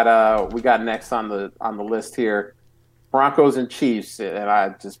we got next on the list here, Broncos and Chiefs, and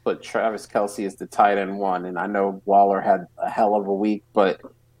I just put Travis Kelce as the tight end 1, and I know Waller had a hell of a week, but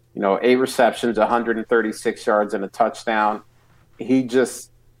 8 receptions, 136 yards, and a touchdown.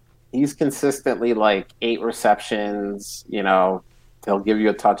 He's consistently like 8 receptions. He'll give you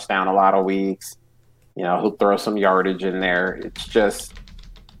a touchdown a lot of weeks. He'll throw some yardage in there. It's just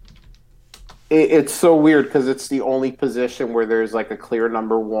it's so weird because it's the only position where there's like a clear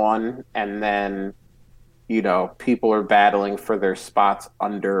number 1, and then people are battling for their spots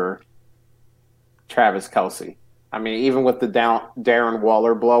under Travis Kelce. I mean, even with the Darren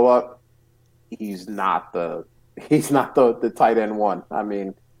Waller blow up, he's not the tight end 1. I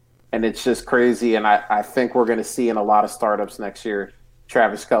mean, and it's just crazy. And I think we're going to see in a lot of startups next year,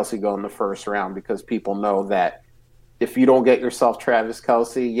 Travis Kelce go in the first round because people know that if you don't get yourself Travis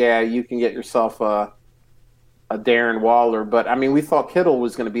Kelce, yeah, you can get yourself a Darren Waller. But I mean, we thought Kittle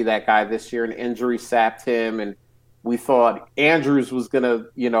was going to be that guy this year, and injury sapped him, and we thought Andrews was going to,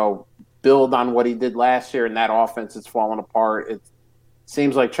 build on what he did last year, and that offense is falling apart.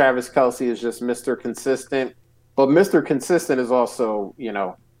 Seems like Travis Kelce is just Mr. Consistent, but Mr. Consistent is also,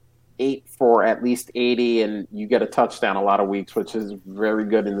 eight for at least 80, and you get a touchdown a lot of weeks, which is very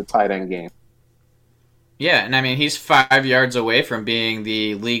good in the tight end game. Yeah, and I mean he's 5 yards away from being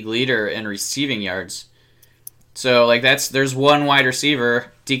the league leader in receiving yards. So like there's one wide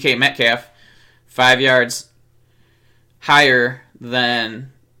receiver, DK Metcalf, 5 yards higher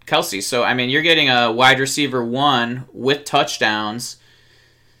than Kelce. So I mean you're getting a wide receiver one with touchdowns.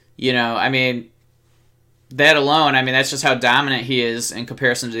 I mean that alone, I mean that's just how dominant he is in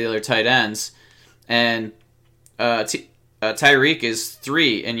comparison to the other tight ends. And Tyreek is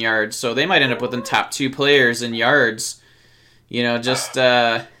 3 in yards, so they might end up with the top 2 players in yards. That's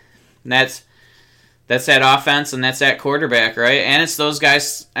that offense and that's that quarterback, right? And it's those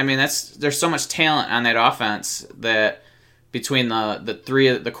guys. I mean, there's so much talent on that offense that between the three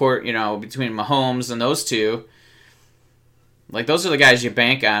of the court, between Mahomes and those two, like those are the guys you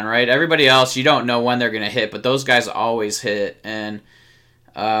bank on, right? Everybody else, you don't know when they're gonna hit, but those guys always hit. And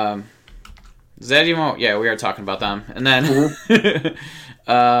is that even? Yeah, we are talking about them. And then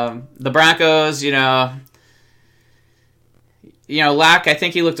the Broncos, Locke, I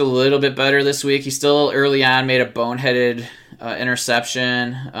think he looked a little bit better this week. He still early on made a boneheaded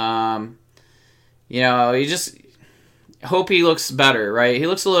interception. You just hope he looks better, right? He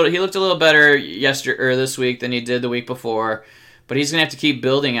looked a little better this week than he did the week before, but he's gonna have to keep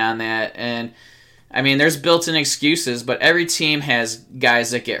building on that. And I mean, there's built-in excuses, but every team has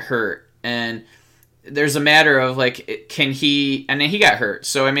guys that get hurt, and there's a matter of like, can he? And then he got hurt,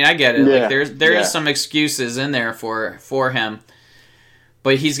 so I mean, I get it. Yeah, like there is some excuses in there for him.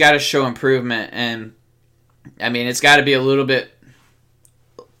 But he's got to show improvement, and I mean it's got to be a little bit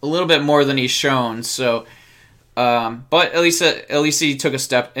more than he's shown. So, but at least he took a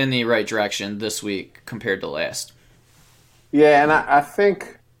step in the right direction this week compared to last. Yeah, and I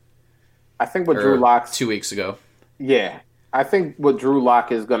think what Drew Lock 2 weeks ago. Yeah, I think what Drew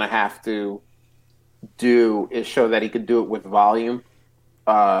Lock is going to have to do is show that he could do it with volume.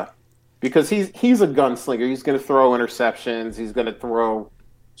 Because he's a gunslinger. He's going to throw interceptions. He's going to throw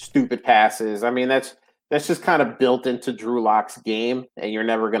stupid passes. I mean, that's just kind of built into Drew Lock's game, and you're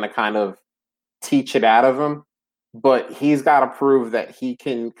never going to kind of teach it out of him. But he's got to prove that he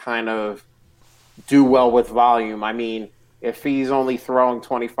can kind of do well with volume. I mean, if he's only throwing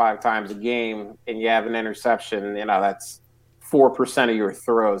 25 times a game and you have an interception, that's 4% of your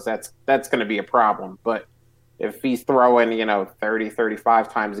throws. That's going to be a problem. But if he's throwing, 30,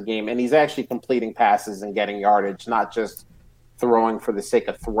 35 times a game, and he's actually completing passes and getting yardage, not just throwing for the sake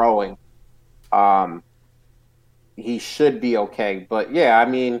of throwing, he should be okay. But, yeah, I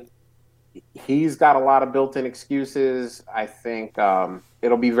mean, he's got a lot of built-in excuses. I think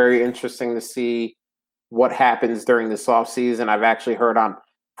it'll be very interesting to see what happens during this offseason. I've actually heard on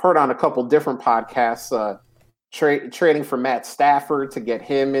a couple different podcasts trading for Matt Stafford to get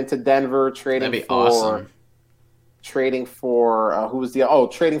him into Denver, That'd be awesome. Trading for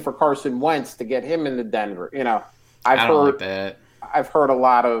trading for Carson Wentz to get him into Denver. Like that. I've heard a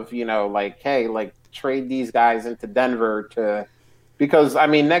lot of hey, trade these guys into Denver because I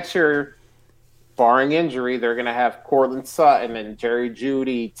mean next year, barring injury, they're going to have Cortland Sutton and Jerry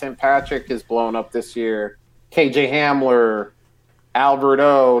Jeudy. Tim Patrick is blown up this year. KJ Hamler, Albert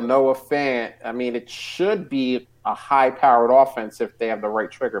O, Noah Fant. I mean, it should be a high-powered offense if they have the right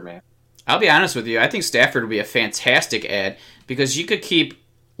trigger man. I'll be honest with you. I think Stafford would be a fantastic ad because you could keep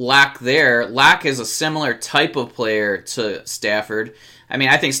Locke there. Locke is a similar type of player to Stafford. I mean,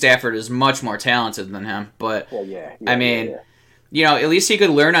 I think Stafford is much more talented than him, but I mean, at least he could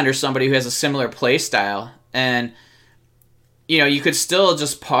learn under somebody who has a similar play style, and you could still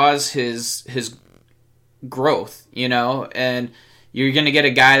just pause his growth, and you're going to get a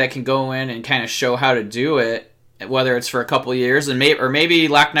guy that can go in and kind of show how to do it, whether it's for a couple of years, and maybe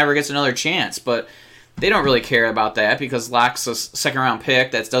Locke never gets another chance, but they don't really care about that because Locke's a second-round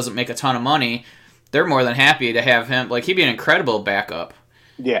pick that doesn't make a ton of money. They're more than happy to have him. Like, he'd be an incredible backup.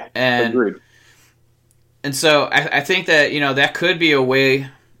 Yeah, agreed. And so I think that, that could be a way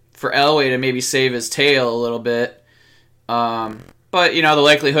for Elway to maybe save his tail a little bit. But, the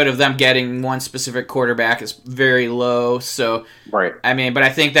likelihood of them getting one specific quarterback is very low. So, right. I mean, but I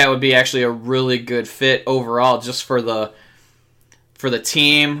think that would be actually a really good fit overall just for the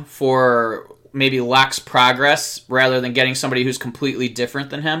team, for maybe Locke's progress, rather than getting somebody who's completely different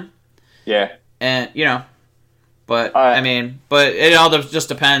than him. Yeah. And, but, but it all just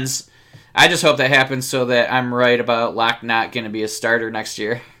depends. I just hope that happens so that I'm right about Locke not going to be a starter next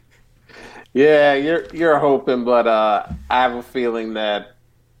year. Yeah, you're hoping, but I have a feeling that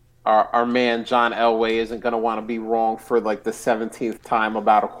our man John Elway isn't going to want to be wrong for like the 17th time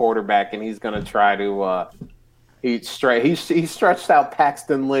about a quarterback, and he's going to try to he stretched out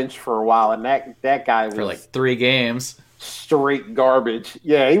Paxton Lynch for a while, and that guy for like was 3 games. straight garbage.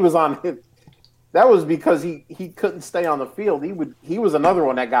 Yeah, he was on his. That was because he couldn't stay on the field. He was another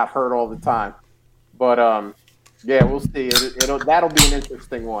one that got hurt all the time. But yeah, we'll see. That'll be an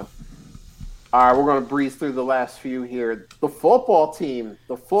interesting one. All right, we're going to breeze through the last few here. The football team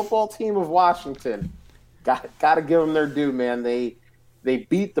of Washington, got to give them their due, man. They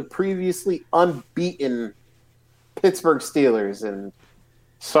beat the previously unbeaten Pittsburgh Steelers, and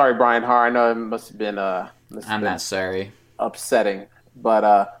sorry, Brian Harr, I know it must have I'm been not sorry. upsetting,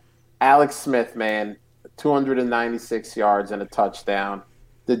 but Alex Smith, man, 296 yards and a touchdown.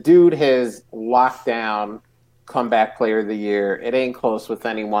 The dude has locked down comeback player of the year. It ain't close with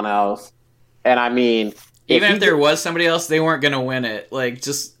anyone else. And I mean, Even if there was somebody else, they weren't going to win it. Like,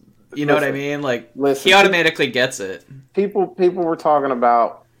 just, you know what I mean? Like, he automatically gets it. People were talking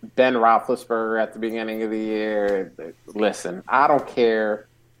about Ben Roethlisberger at the beginning of the year. Listen, I don't care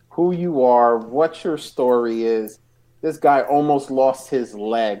who you are, what your story is. This guy almost lost his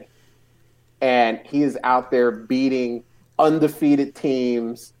leg, and he is out there beating undefeated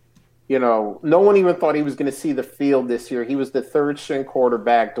teams. You know, no one even thought he was going to see the field this year. He was the third string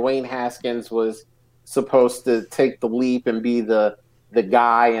quarterback. Dwayne Haskins was supposed to take the leap and be the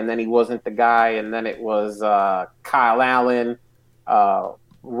guy, and then he wasn't the guy. And then it was Kyle Allen,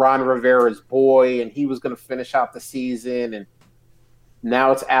 Ron Rivera's boy, and he was going to finish out the season. And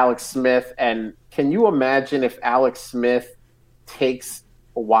now it's Alex Smith. And can you imagine if Alex Smith takes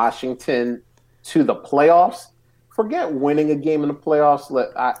Washington to the playoffs? Forget winning a game in the playoffs.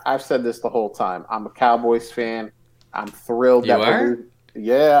 I've said this the whole time. I'm a Cowboys fan. I'm thrilled that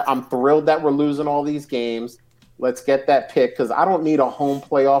I'm thrilled that we're losing all these games. Let's get that pick because I don't need a home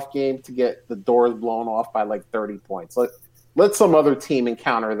playoff game to get the doors blown off by like 30 points. Let some other team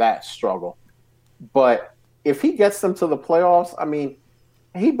encounter that struggle. But if he gets them to the playoffs, I mean,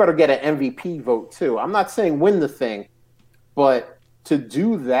 he better get an MVP vote too. I'm not saying win the thing, but to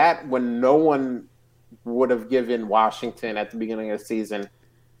do that when no one would have given Washington at the beginning of the season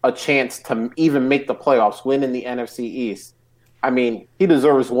a chance to even make the playoffs, win in the NFC East. I mean, he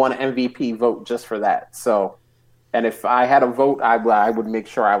deserves one MVP vote just for that. So, and if I had a vote, I would make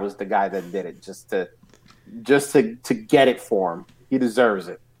sure I was the guy that did it just to get it for him. He deserves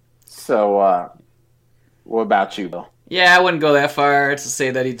it. So, what about you, Bill? Yeah, I wouldn't go that far to say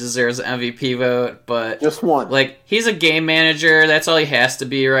that he deserves an MVP vote, but just one. Like, he's a game manager. That's all he has to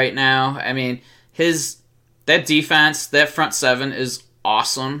be right now. I mean, that defense, that front seven is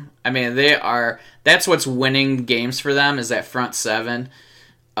awesome. I mean, that's what's winning games for them is that front seven.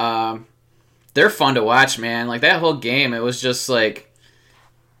 They're fun to watch, man. Like, that whole game, it was just like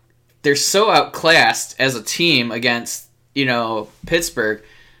they're so outclassed as a team against, Pittsburgh,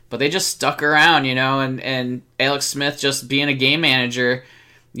 but they just stuck around, and Alex Smith just being a game manager,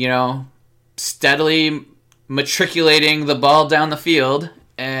 steadily matriculating the ball down the field,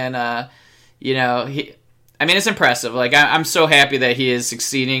 and it's impressive. Like, I'm so happy that he is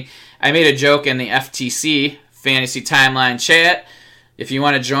succeeding. I made a joke in the FTC Fantasy Timeline chat. If you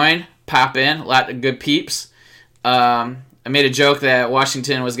want to join, pop in. A lot of good peeps. I made a joke that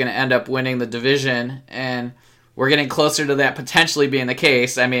Washington was going to end up winning the division, and we're getting closer to that potentially being the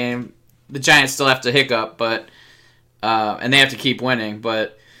case. I mean, the Giants still have to hiccup, but and they have to keep winning.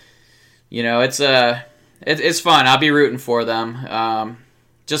 But it's fun. I'll be rooting for them.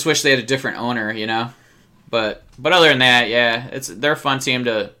 Just wish they had a different owner, But other than that, yeah, they're a fun team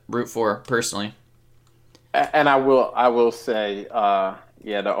to root for personally. And I will say,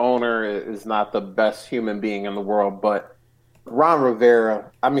 the owner is not the best human being in the world, but Ron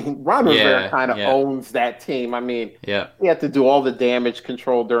Rivera kind of owns that team. I mean, he had to do all the damage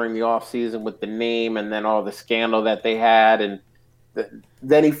control during the offseason with the name and then all the scandal that they had. And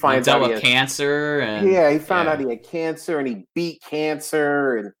then he finds out he had cancer. He found out he had cancer and he beat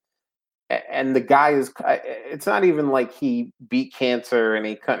cancer. And the guy it's not even like he beat cancer and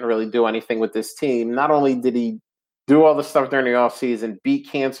he couldn't really do anything with this team. Not only did he do all the stuff during the offseason, beat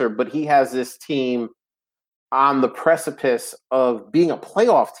cancer, but he has this team on the precipice of being a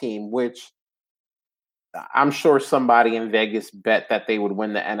playoff team, which I'm sure somebody in Vegas bet that they would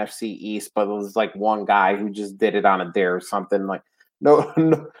win the NFC East, but it was like one guy who just did it on a dare or something. Like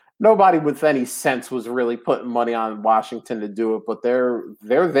nobody with any sense was really putting money on Washington to do it, but they're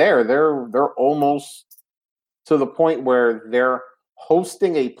there. They're almost to the point where they're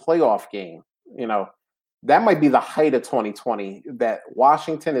hosting a playoff game. That might be the height of 2020, that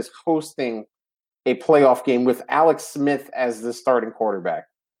Washington is hosting a playoff game with Alex Smith as the starting quarterback.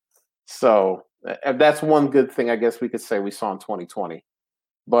 So that's one good thing I guess we could say we saw in 2020.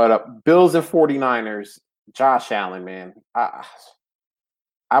 But Bills and 49ers, Josh Allen, man.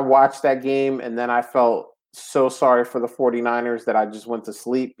 I watched that game and then I felt so sorry for the 49ers that I just went to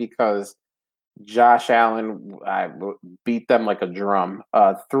sleep because Josh Allen beat them like a drum.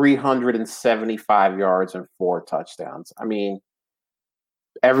 375 yards and 4 touchdowns. I mean,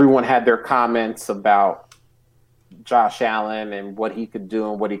 everyone had their comments about Josh Allen and what he could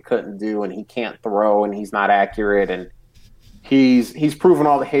do and what he couldn't do, and he can't throw and he's not accurate, and he's proven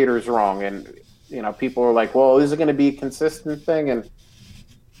all the haters wrong. And people are like, well, is it going to be a consistent thing? And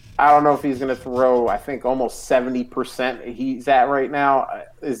I don't know if he's going to throw, I think almost 70% he's at right now.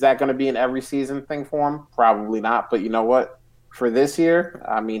 Is that going to be an every season thing for him? Probably not. But you know what? For this year,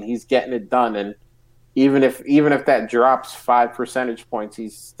 I mean, he's getting it done. And even if that drops 5 percentage points,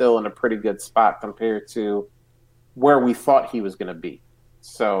 he's still in a pretty good spot compared to where we thought he was going to be.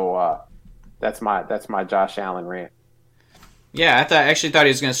 So that's my Josh Allen rant. Yeah, I actually thought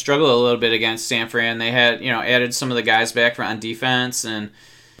he was going to struggle a little bit against San Fran. They had added some of the guys back on defense, and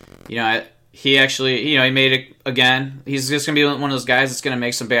he actually he made it again. He's just going to be one of those guys that's going to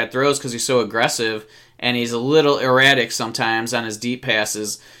make some bad throws because he's so aggressive and he's a little erratic sometimes on his deep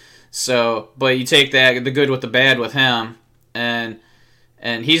passes. So, but you take the good with the bad with him, and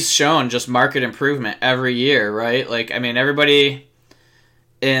he's shown just market improvement every year, right? Like, I mean, everybody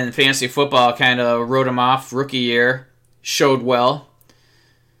in fantasy football kind of wrote him off rookie year, showed well.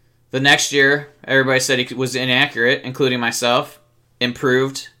 The next year, everybody said he was inaccurate, including myself,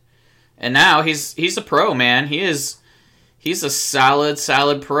 improved. And now he's a pro, man. He's a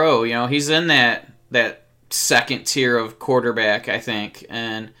solid pro. He's in that second tier of quarterback, I think.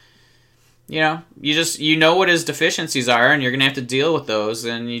 And you know what his deficiencies are, and you're gonna have to deal with those.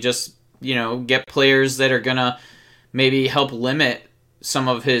 And you just get players that are gonna maybe help limit some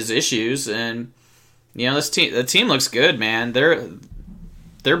of his issues. And the team looks good, man.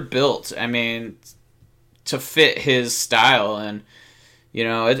 They're built, I mean, to fit his style, and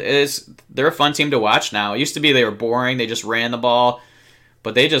they're a fun team to watch now. It used to be they were boring, they just ran the ball,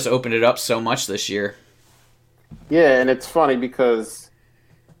 but they just opened it up so much this year. Yeah, and it's funny because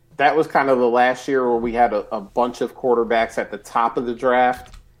that was kind of the last year where we had a bunch of quarterbacks at the top of the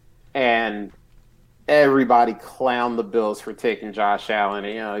draft, and everybody clowned the Bills for taking Josh Allen.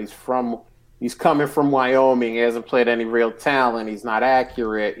 He's coming from Wyoming. He hasn't played any real talent. He's not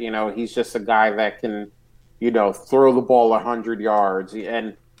accurate. He's just a guy that can, throw the ball 100 yards.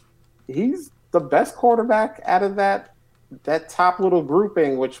 And he's the best quarterback out of that top little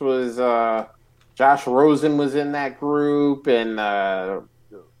grouping, which was Josh Rosen was in that group. And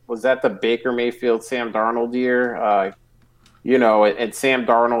was that the Baker Mayfield, Sam Darnold year? And Sam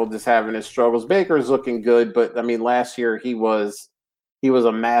Darnold is having his struggles. Baker's looking good, but, I mean, last year he was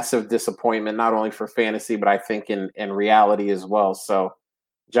a massive disappointment, not only for fantasy, but I think in reality as well. So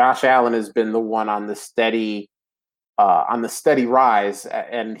Josh Allen has been the one on the steady rise,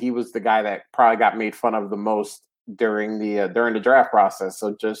 and he was the guy that probably got made fun of the most during the draft process.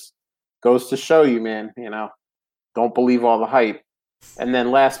 So just goes to show you, man, don't believe all the hype. And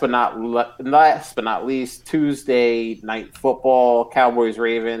then last but not least, Tuesday night football, Cowboys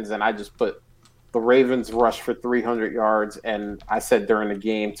Ravens, and I just put the Ravens rushed for 300 yards, and I said during the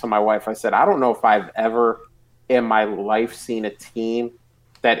game to my wife, I said, I don't know if I've ever in my life seen a team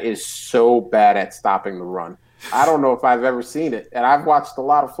that is so bad at stopping the run. I don't know if I've ever seen it. And I've watched a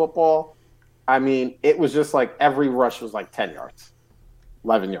lot of football. I mean, it was just like every rush was like 10 yards,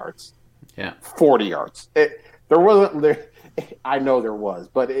 11 yards, 40 yards. There wasn't there. I know there was,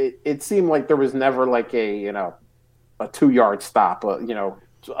 but it seemed like there was never like a 2-yard stop,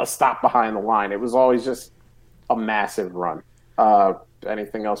 a stop behind the line. It was always just a massive run.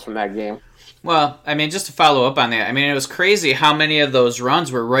 Anything else from that game? Well, I mean, just to follow up on that, I mean, it was crazy how many of those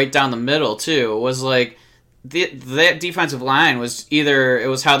runs were right down the middle, too. It was like that defensive line was either it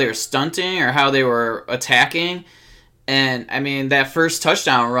was how they were stunting or how they were attacking. And, I mean, that first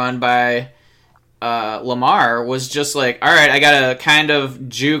touchdown run by Lamar was just like, all right, I got to kind of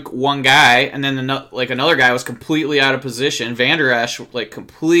juke one guy, and then another guy was completely out of position. Van Der Esch,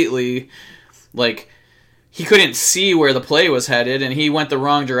 completely, he couldn't see where the play was headed, and he went the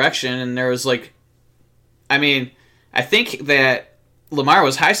wrong direction, and there was I think that Lamar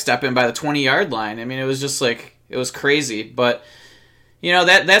was high-stepping by the 20-yard line. I mean, it was just it was crazy. But,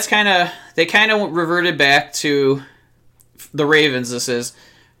 that's they kind of reverted back to the Ravens, this is.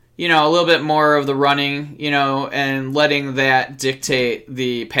 A little bit more of the running, and letting that dictate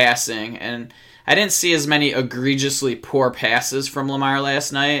the passing. And I didn't see as many egregiously poor passes from Lamar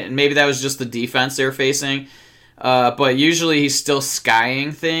last night, and maybe that was just the defense they were facing. But usually he's still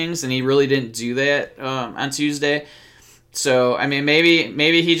skying things, and he really didn't do that on Tuesday. So I mean,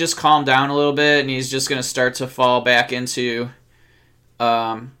 maybe he just calmed down a little bit, and he's just going to start to fall back into,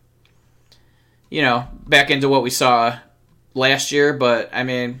 um, back into what we saw last year. But I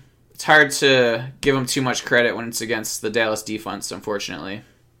mean, it's hard to give him too much credit when it's against the Dallas defense, unfortunately.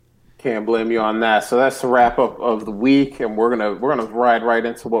 Can't blame you on that. So that's the wrap up of the week, and we're gonna ride right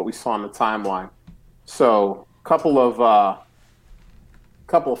into what we saw on the timeline. So, couple of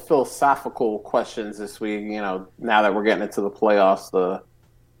philosophical questions this week. Now that we're getting into the playoffs,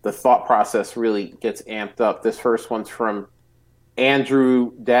 the thought process really gets amped up. This first one's from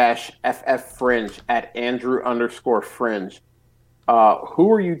Andrew FF Fringe at Andrew_Fringe.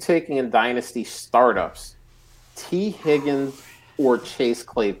 Who are you taking in Dynasty startups? T. Higgins or Chase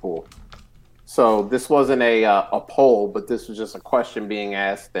Claypool? So this wasn't a poll, but this was just a question being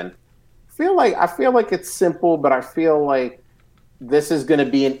asked, and I feel like it's simple, but I feel like this is going to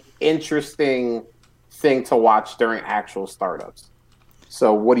be an interesting thing to watch during actual startups.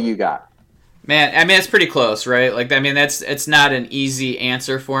 So what do you got? Man, I mean it's pretty close, right? Like I mean it's not an easy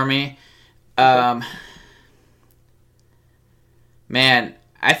answer for me. Okay. Man,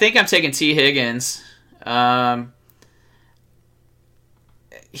 I think I'm taking T. Higgins.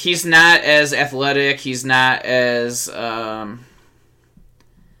 He's not as athletic. He's not as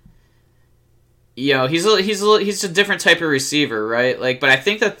he's a different type of receiver, right? Like, but I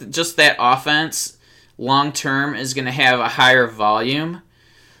think that just that offense long term is going to have a higher volume.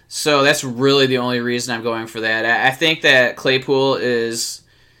 So that's really the only reason I'm going for that. I think that Claypool is,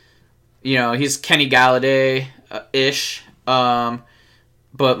 he's Kenny Galladay ish, but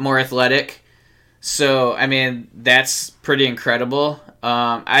more athletic. So I mean that's pretty incredible.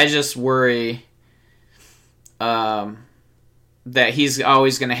 I just worry that he's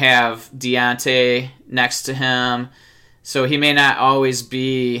always going to have Deontay next to him, so he may not always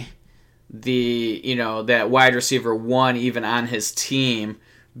be that wide receiver one even on his team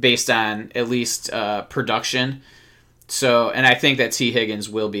based on at least production. So, and I think that T. Higgins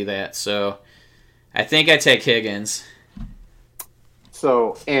will be that. So, I think I take Higgins.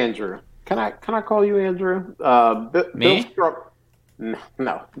 So Andrew, can I call you Andrew? Me?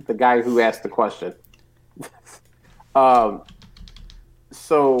 No, the guy who asked the question. um,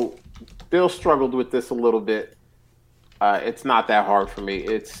 so Bill struggled with this a little bit. It's not that hard for me.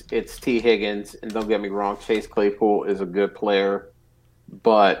 It's T. Higgins, and don't get me wrong, Chase Claypool is a good player,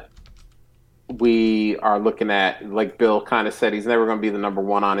 but we are looking at, like Bill kind of said, he's never going to be the number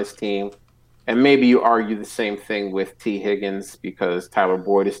one on his team. And maybe you argue the same thing with T. Higgins because Tyler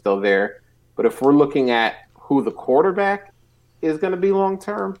Boyd is still there. But if we're looking at who the quarterback is going to be long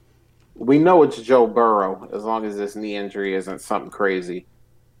term, we know it's Joe Burrow, as long as this knee injury isn't something crazy.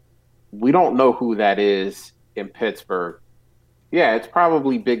 We don't know who that is in Pittsburgh. Yeah, it's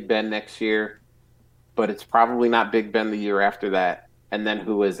probably Big Ben next year, but it's probably not Big Ben the year after that. And then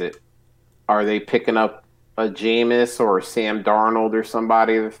who is it? Are they picking up a Jameis or a Sam Darnold or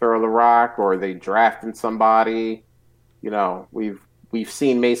somebody to throw the rock, or are they drafting somebody? We've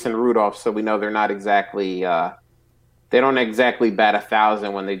seen Mason Rudolph, so we know they're not exactly they don't exactly bat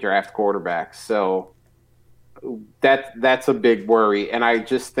 1,000 when they draft quarterbacks. So that's a big worry, and I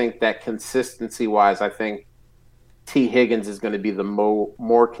just think that consistency wise, I think T. Higgins is going to be the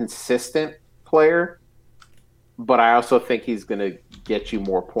more consistent player, but I also think he's going to get you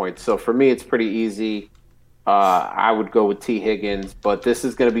more points. So for me, it's pretty easy. I would go with T. Higgins, but this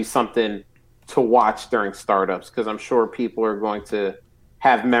is going to be something to watch during startups because I'm sure people are going to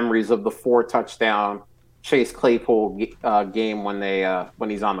have memories of the 4-touchdown Chase Claypool game when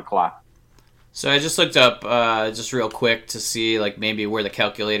he's on the clock. So I just looked up just real quick to see like maybe where the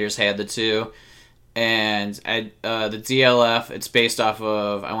calculators had the two, and the DLF, it's based off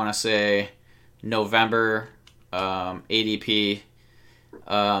of, I want to say, November ADP.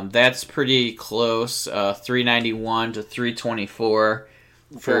 That's pretty close, 391 to 324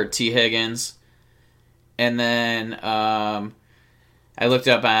 for T. Higgins. And then I looked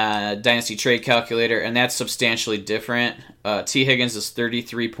up on a Dynasty Trade Calculator, and that's substantially different. T. Higgins is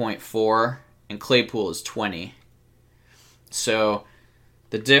 33.4, and Claypool is 20. So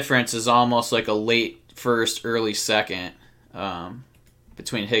the difference is almost like a late first, early second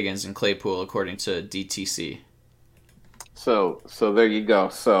between Higgins and Claypool, according to DTC. So there you go.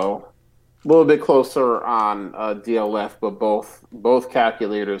 So a little bit closer on DLF, but both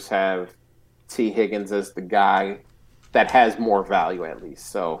calculators have T. Higgins as the guy that has more value at least.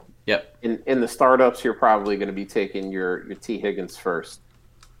 So yep. In the startups, you're probably going to be taking your T. Higgins first.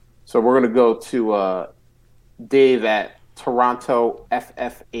 So we're going to go to Dave at Toronto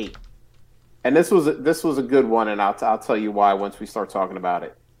FF8. and this was a good one, and I'll tell you why once we start talking about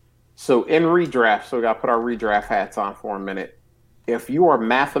it. So in redraft, so we got to put our redraft hats on for a minute. If you are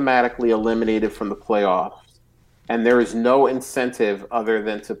mathematically eliminated from the playoffs, and there is no incentive other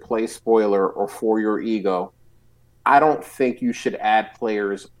than to play spoiler or for your ego, I don't think you should add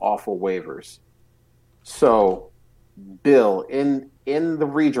players off of waivers. So, Bill, in the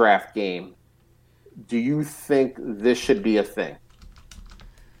redraft game, do you think this should be a thing?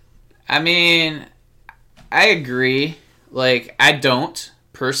 I mean, I agree. Like, I don't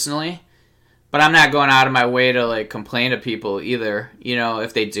personally, but I'm not going out of my way to like complain to people either. You know,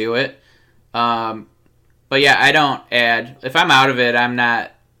 if they do it. Um, but yeah, I don't add. If I'm out of it, I'm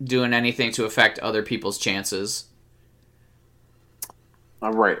not doing anything to affect other people's chances.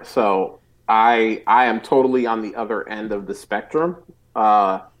 All right. So I am totally on the other end of the spectrum.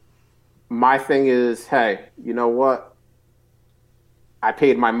 Uh, my thing is, hey, you know what? I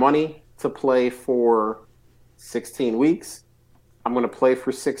paid my money to play for 16 weeks. I'm going to play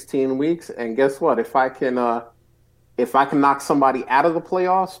for 16 weeks, and guess what? If I can knock somebody out of the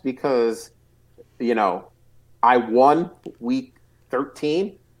playoffs because you know I won week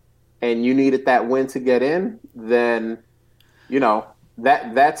 13, and you needed that win to get in, then you know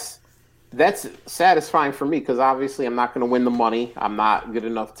that's satisfying for me because obviously I'm not going to win the money. I'm not good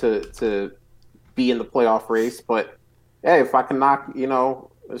enough to be in the playoff race. But hey, if I can knock,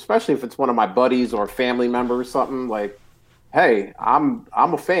 especially if it's one of my buddies or family members, or something like, hey, I'm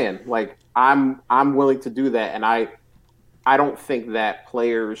a fan. Like I'm willing to do that, and I don't think that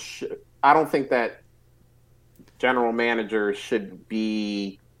players should. I don't think that general managers should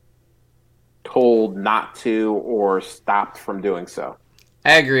be told not to or stopped from doing so.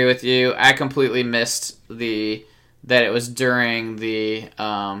 I agree with you. I completely missed the that it was during the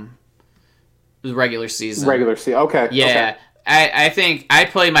regular season. Regular season. Okay. Okay. Yeah, I think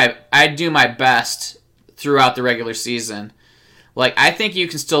I do my best throughout the regular season. Like I think you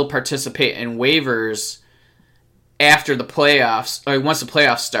can still participate in waivers after the playoffs or once the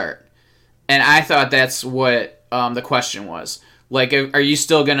playoffs start. And I thought that's what the question was. Like, are you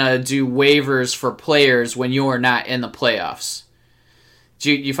still gonna do waivers for players when you're not in the playoffs?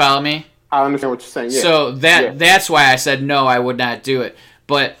 Do you follow me? I understand what you're saying. Yeah. So Yeah. that's why I said no, I would not do it.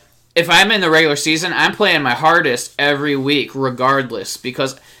 But if I'm in the regular season, I'm playing my hardest every week, regardless,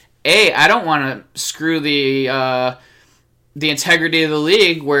 because I don't want to screw the integrity of the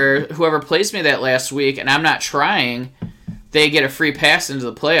league where whoever plays me that last week and I'm not trying, they get a free pass into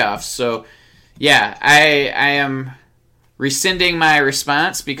the playoffs. So yeah, I am rescinding my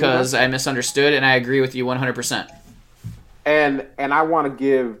response because I misunderstood, and I agree with you 100%. And I want to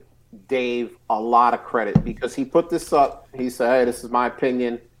give Dave a lot of credit because he put this up. He said, "Hey, this is my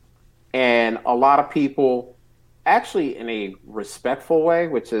opinion," and a lot of people, actually in a respectful way,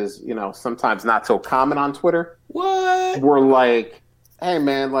 which is sometimes not so common on Twitter, What? were like, "Hey,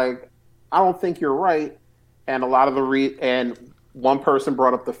 man, like I don't think you're right," and a lot of and one person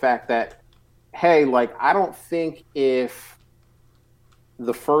brought up the fact that, hey, like I don't think if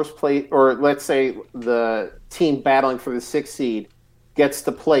the first place, or let's say the team battling for the sixth seed gets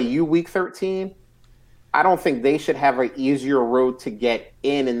to play you week 13, I don't think they should have an easier road to get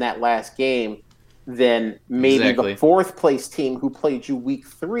in that last game than maybe Exactly. the fourth place team who played you week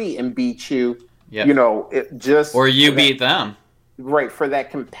 3 and beat you. Yep. It just Or you beat them. right for that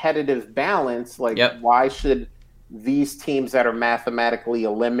competitive balance. Like, Yep. why should these teams that are mathematically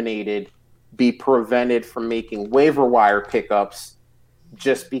eliminated be prevented from making waiver wire pickups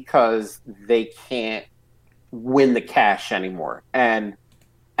just because they can't win the cash anymore? And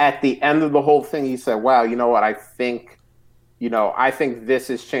at the end of the whole thing, he said, wow, you know what? I think this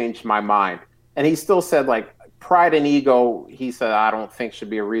has changed my mind. And he still said, like, pride and ego, he said, I don't think should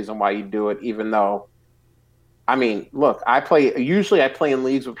be a reason why you do it, even though, I mean, look, usually I play in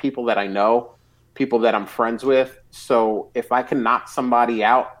leagues with people that I know, people that I'm friends with. So if I can knock somebody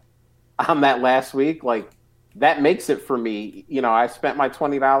out on that last week, like, that makes it for me. I spent my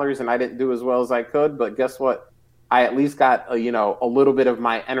 $20 and I didn't do as well as I could, but guess what? I at least got a little bit of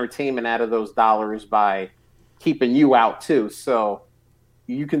my entertainment out of those dollars by keeping you out too. So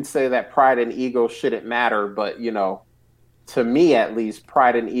you can say that pride and ego shouldn't matter, but to me at least,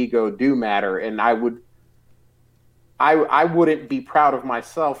 pride and ego do matter. And I wouldn't be proud of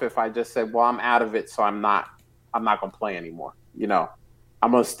myself if I just said, well, I'm out of it, so I'm not gonna play anymore. I'm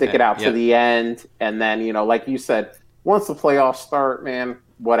going to stick it out to Yep. the end. And then, like you said, once the playoffs start, man,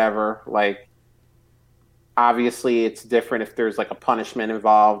 whatever. Like, obviously, it's different if there's like a punishment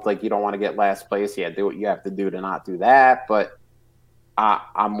involved. Like, you don't want to get last place. Yeah, do what you have to do to not do that. But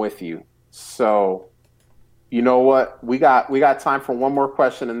I'm with you. So You know what? We got time for one more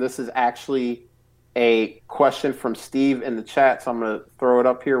question, and this is actually a question from Steve in the chat. So I'm gonna throw it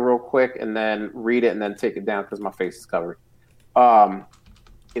up here real quick and then read it and then take it down because my face is covered. Um,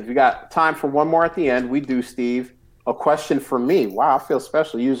 if you got time for one more at the end, we do, Steve. A question for me. Wow, I feel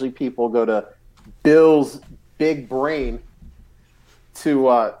special. Usually people go to Bill's big brain to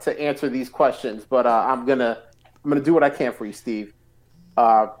answer these questions, but I'm gonna do what I can for you, Steve.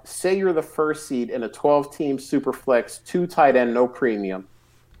 Say you're the first seed in a 12-team Superflex, two tight end, no premium.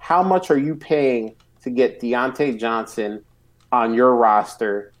 How much are you paying to get Deontay Johnson on your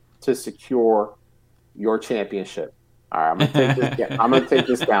roster to secure your championship? All right, I'm gonna take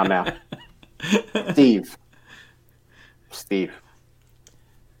this down now. Steve. Steve.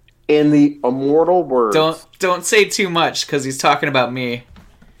 In the immortal words. Don't say too much because he's talking about me.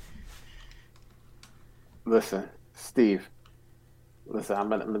 Listen, Steve. Listen, I'm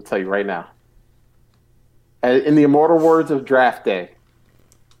gonna tell you right now. In the immortal words of draft day,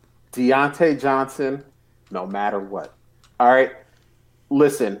 Deontay Johnson, no matter what. All right.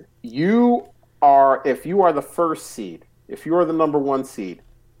 Listen, if you are the first seed, if you are the number one seed,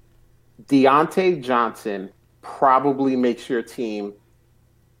 Deontay Johnson probably makes your team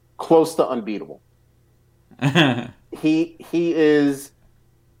close to unbeatable. he is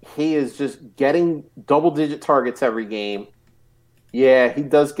just getting double digit targets every game. Yeah, he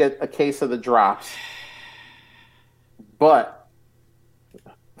does get a case of the drops. But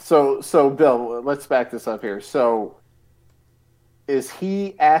so Bill, let's back this up here. So is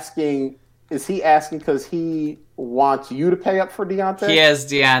he asking because he wants you to pay up for Deontay? He has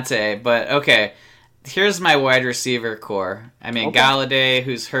Deontay, but okay. Here's my wide receiver core. I mean, okay. Galladay,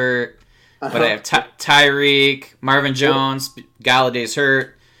 who's hurt, but I have Tyreek, Marvin Jones, Galladay's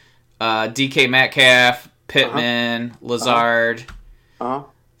hurt, DK Metcalf, Pittman, Lazard.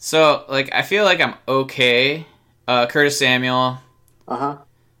 So, I feel like I'm okay. Curtis Samuel. I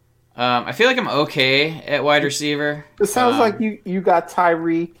feel like I'm okay at wide receiver. It sounds like you got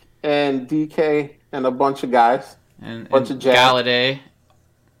Tyreek and DK and a bunch of guys. And Galladay.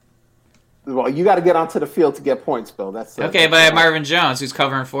 Well, you got to get onto the field to get points, Bill. That's okay, but I have Marvin Jones, who's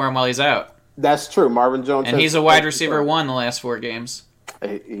covering for him while he's out. That's true. Marvin Jones, and he's a wide receiver one the last 4 games.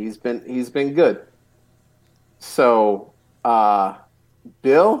 He's been good. So,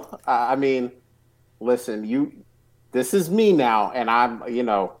 Bill, I mean, listen, this is me now, and I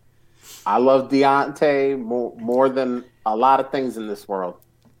love Deontay more than a lot of things in this world.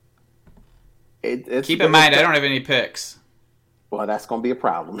 Keep in mind, I don't have any picks. Well, that's going to be a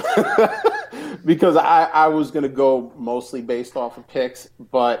problem because I was going to go mostly based off of picks,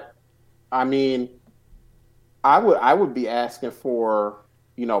 but I mean, I would be asking for,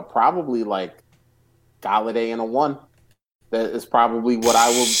 probably like Galladay in a 1. That is probably what I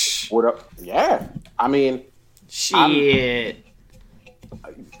would yeah. I mean, shit.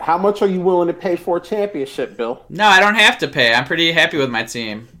 How much are you willing to pay for a championship, Bill? No, I don't have to pay. I'm pretty happy with my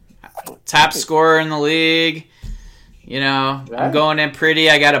team. Top scorer in the league. I'm going in pretty.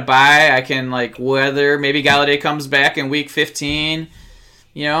 I got a bye. I can weather. Maybe Galladay comes back in week 15.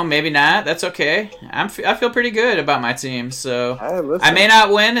 Maybe not. That's okay. I feel pretty good about my team. So I may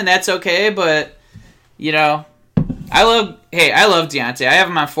not win, and that's okay. But I love Deontay. I have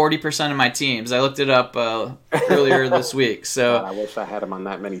him on 40% of my teams. I looked it up earlier this week. So God, I wish I had him on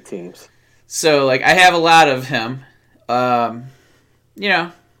that many teams. So I have a lot of him. I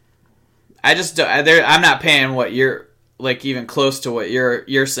just I'm not paying what you're even close to what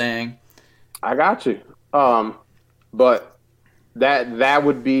you're saying. I got you. But that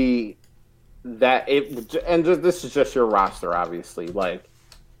would be that this is just your roster, obviously.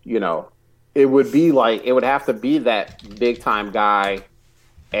 It would be it would have to be that big time guy,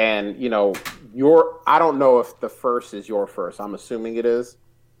 and I don't know if the first is your first. I'm assuming it is,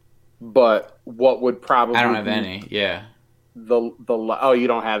 but what would probably I don't have any. Yeah. You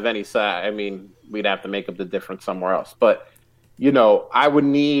don't have any, so I mean we'd have to make up the difference somewhere else. But I would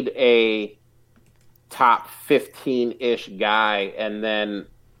need a top 15-ish guy and then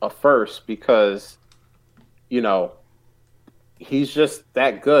a first because he's just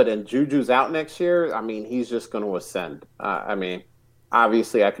that good. And Juju's out next year. I mean, he's just going to ascend. I mean,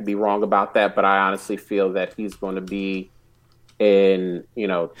 obviously I could be wrong about that, but I honestly feel that he's going to be in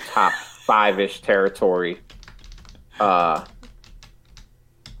top 5-ish territory. And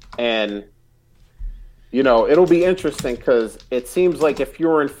it'll be interesting because it seems like if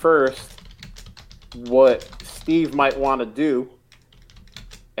you're in first, what Steve might want to do,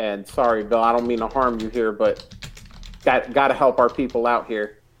 and sorry, Bill, I don't mean to harm you here, but got to help our people out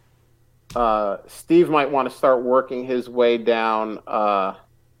here. Steve might want to start working his way down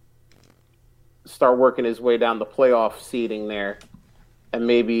start working his way down the playoff seeding there, and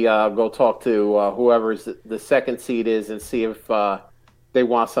maybe go talk to whoever's the second seed is and see if they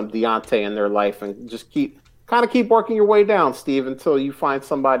want some Deontay in their life, and just keep working your way down, Steve, until you find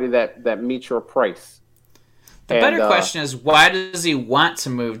somebody that meets your price. The And better question is, why does he want to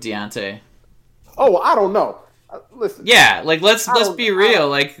move Deontay? oh, I don't know. Listen, Yeah, like let's be real.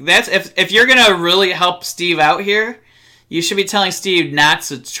 Like that's if you're gonna really help Steve out here, you should be telling Steve not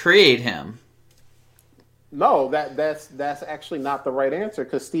to trade him. no, that's actually not the right answer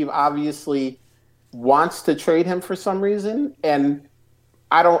because Steve obviously wants to trade him for some reason, and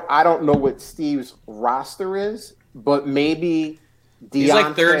I don't know what Steve's roster is, but maybe He's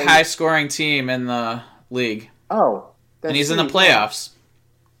like third Deontay. high scoring team in the league, Oh, and that's he's in the Steve. playoffs.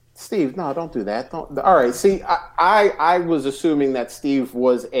 Steve, no, don't do that. Don't. All right. See, I was assuming that Steve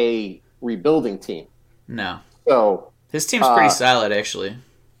was a rebuilding team. No, So, his team's pretty solid actually.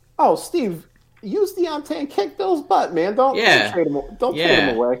 oh, Steve, use Deontay and kick Bill's butt, man. Don't Yeah. don't trade him. Don't trade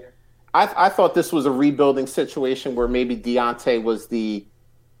him away. I thought this was a rebuilding situation where maybe Deontay was the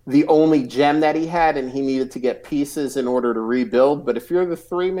only gem that he had, and he needed to get pieces in order to rebuild. But if you're the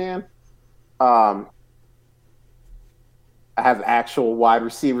three man, um, I have actual wide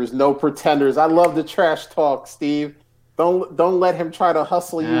receivers, no pretenders. I love the trash talk, Steve. Don't let him try to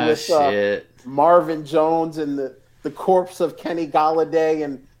hustle you with Shit. Marvin Jones and the corpse of Kenny Galladay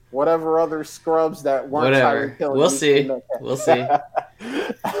and whatever other scrubs that weren't Whatever. Tyreek Hill. We'll see. We'll see.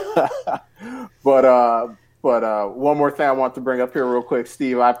 But one more thing I want to bring up here real quick,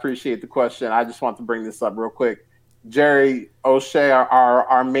 Steve. I appreciate the question. I just want to bring this up real quick. Jerry O'Shea,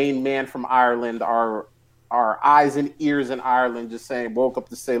 our main man from Ireland, our eyes and ears in Ireland, just saying, woke up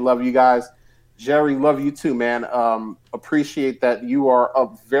to say, love you guys. Jerry, love you too, man. Appreciate that you are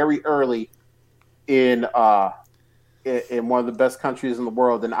up very early in one of the best countries in the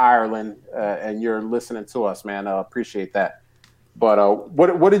world, in Ireland, and you're listening to us, man. Appreciate that. But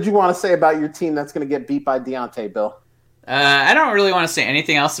what did you want to say about your team that's going to get beat by Deontay, Bill? I don't really want to say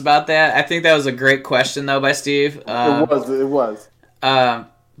anything else about that. I think that was a great question, though, by Steve. It was.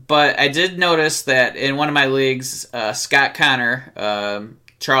 But I did notice that in one of my leagues, Scott Connor,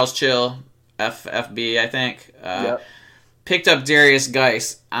 Charles Chill, FFB, I think, Yep. picked up Darius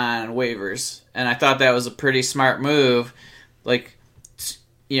Geis on waivers. And I thought that was a pretty smart move. Like,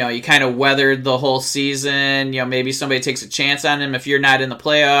 you kind of weathered the whole season. Maybe somebody takes a chance on him if you're not in the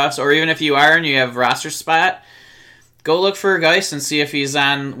playoffs. Or even if you are and you have a roster spot, go look for Geis and see if he's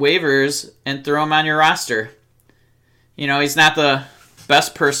on waivers and throw him on your roster. He's not the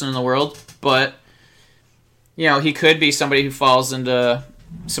best person in the world, but he could be somebody who falls into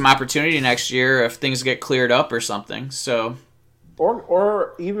some opportunity next year if things get cleared up or something. So,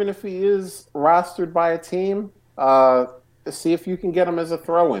 or even if he is rostered by a team, see if you can get him as a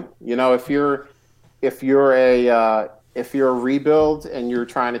throw-in. If you're a rebuild and you're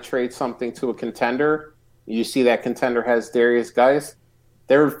trying to trade something to a contender, you see that contender has Darius Geis.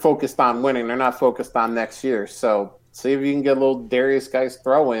 They're focused on winning. They're not focused on next year. So see if you can get a little Darius Geis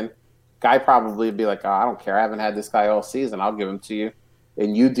throw-in. Guy probably would be like, oh, I don't care. I haven't had this guy all season. I'll give him to you.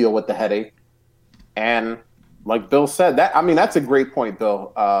 And you deal with the headache. And like Bill said, that's a great point,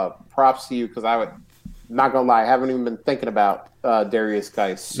 Bill. Props to you because not going to lie, I haven't even been thinking about Darius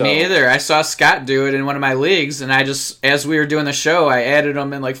Geis. So. Me either. I saw Scott do it in one of my leagues, and I just, as we were doing the show, I added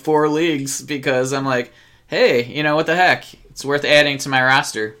him in like 4 leagues because I'm like, hey, what the heck? It's worth adding to my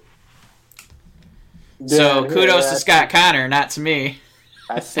roster. So kudos to Scott Connor, not to me.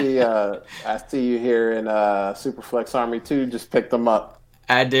 I see you here in Superflex Army 2. Just picked them up.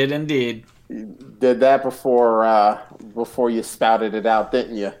 I did indeed. You did that before you spouted it out,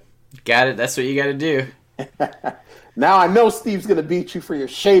 didn't you? Got it. That's what you got to do. Now I know Steve's gonna beat you for your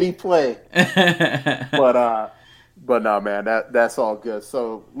shady play. But no, man, that's all good.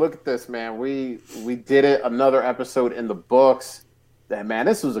 So look at this, man. We did it. Another episode in the books. Man,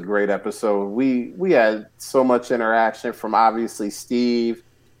 this was a great episode. We had so much interaction from obviously Steve,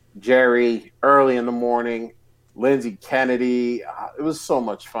 Jerry, early in the morning, Lindsey Kennedy. It was so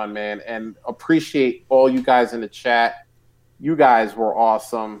much fun, man. And appreciate all you guys in the chat. You guys were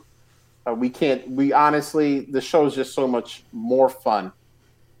awesome. We honestly, the show is just so much more fun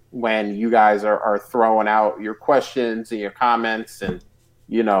when you guys are throwing out your questions and your comments. And,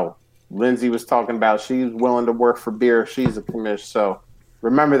 Lindsay was talking about she's willing to work for beer. She's a commish. So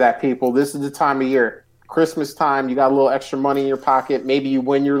remember that, people. This is the time of year. Christmas time, you got a little extra money in your pocket. Maybe you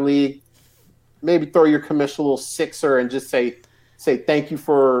win your league. Maybe throw your commish a little sixer and just say thank you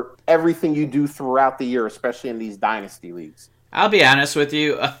for everything you do throughout the year, especially in these dynasty leagues. I'll be honest with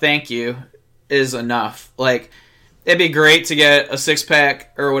you. A thank you is enough. Like, it'd be great to get a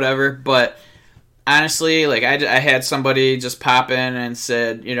 6-pack or whatever, but honestly, like I had somebody just pop in and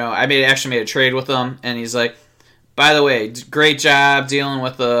said, actually made a trade with him, and he's like, by the way, great job dealing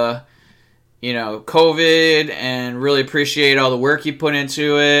with the COVID, and really appreciate all the work you put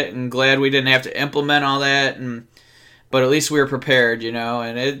into it, and glad we didn't have to implement all that, but at least we were prepared,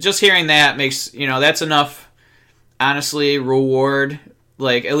 and just hearing that makes, that's enough, honestly, reward.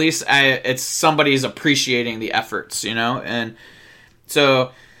 Like, at least it's somebody's appreciating the efforts, and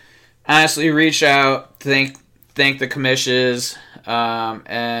so honestly, reach out, thank the commissions,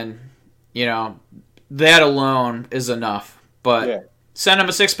 and that alone is enough. But Yeah. send them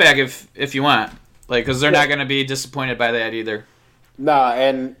a 6-pack if you want, like, because they're not going to be disappointed by that either.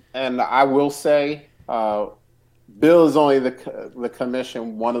 No, and I will say, Bill is only the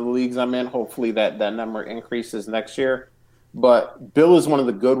commission one of the leagues I'm in. Hopefully that number increases next year. But Bill is one of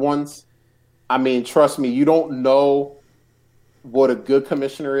the good ones. I mean, trust me, you don't know what a good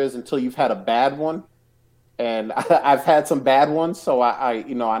commissioner is until you've had a bad one. And I've had some bad ones, so I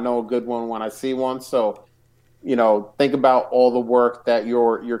know a good one when I see one. So, think about all the work that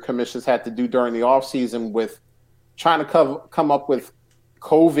your commissions had to do during the off season with trying to come up with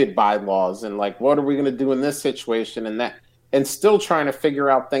COVID bylaws and like, what are we going to do in this situation and that, and still trying to figure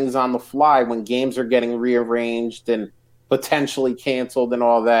out things on the fly when games are getting rearranged and potentially canceled and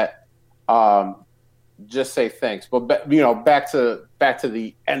all that. Just say thanks. But back to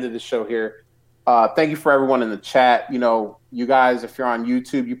the end of the show here. Thank you for everyone in the chat. You guys, if you're on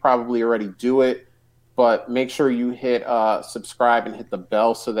YouTube, you probably already do it, but make sure you hit subscribe and hit the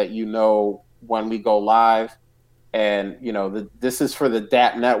bell so that you know when we go live. And this is for the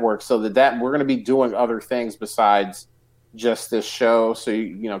DAP network. So the DAP, we're going to be doing other things besides just this show. So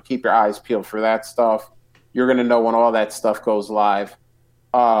keep your eyes peeled for that stuff. You're going to know when all that stuff goes live.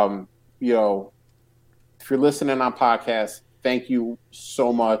 If you're listening on podcasts, thank you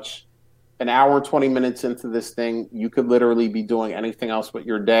so much. An hour and 20 minutes into this thing, you could literally be doing anything else with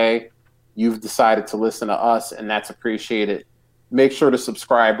your day. You've decided to listen to us, and that's appreciated. Make sure to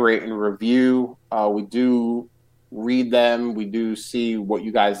subscribe, rate, and review. We do read them. We do see what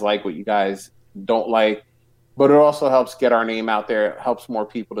you guys like, what you guys don't like. But it also helps get our name out there. It helps more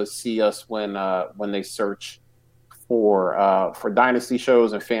people to see us when they search for dynasty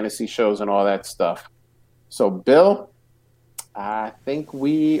shows and fantasy shows and all that stuff. So, Bill, I think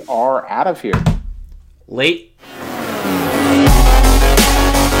we are out of here. Late.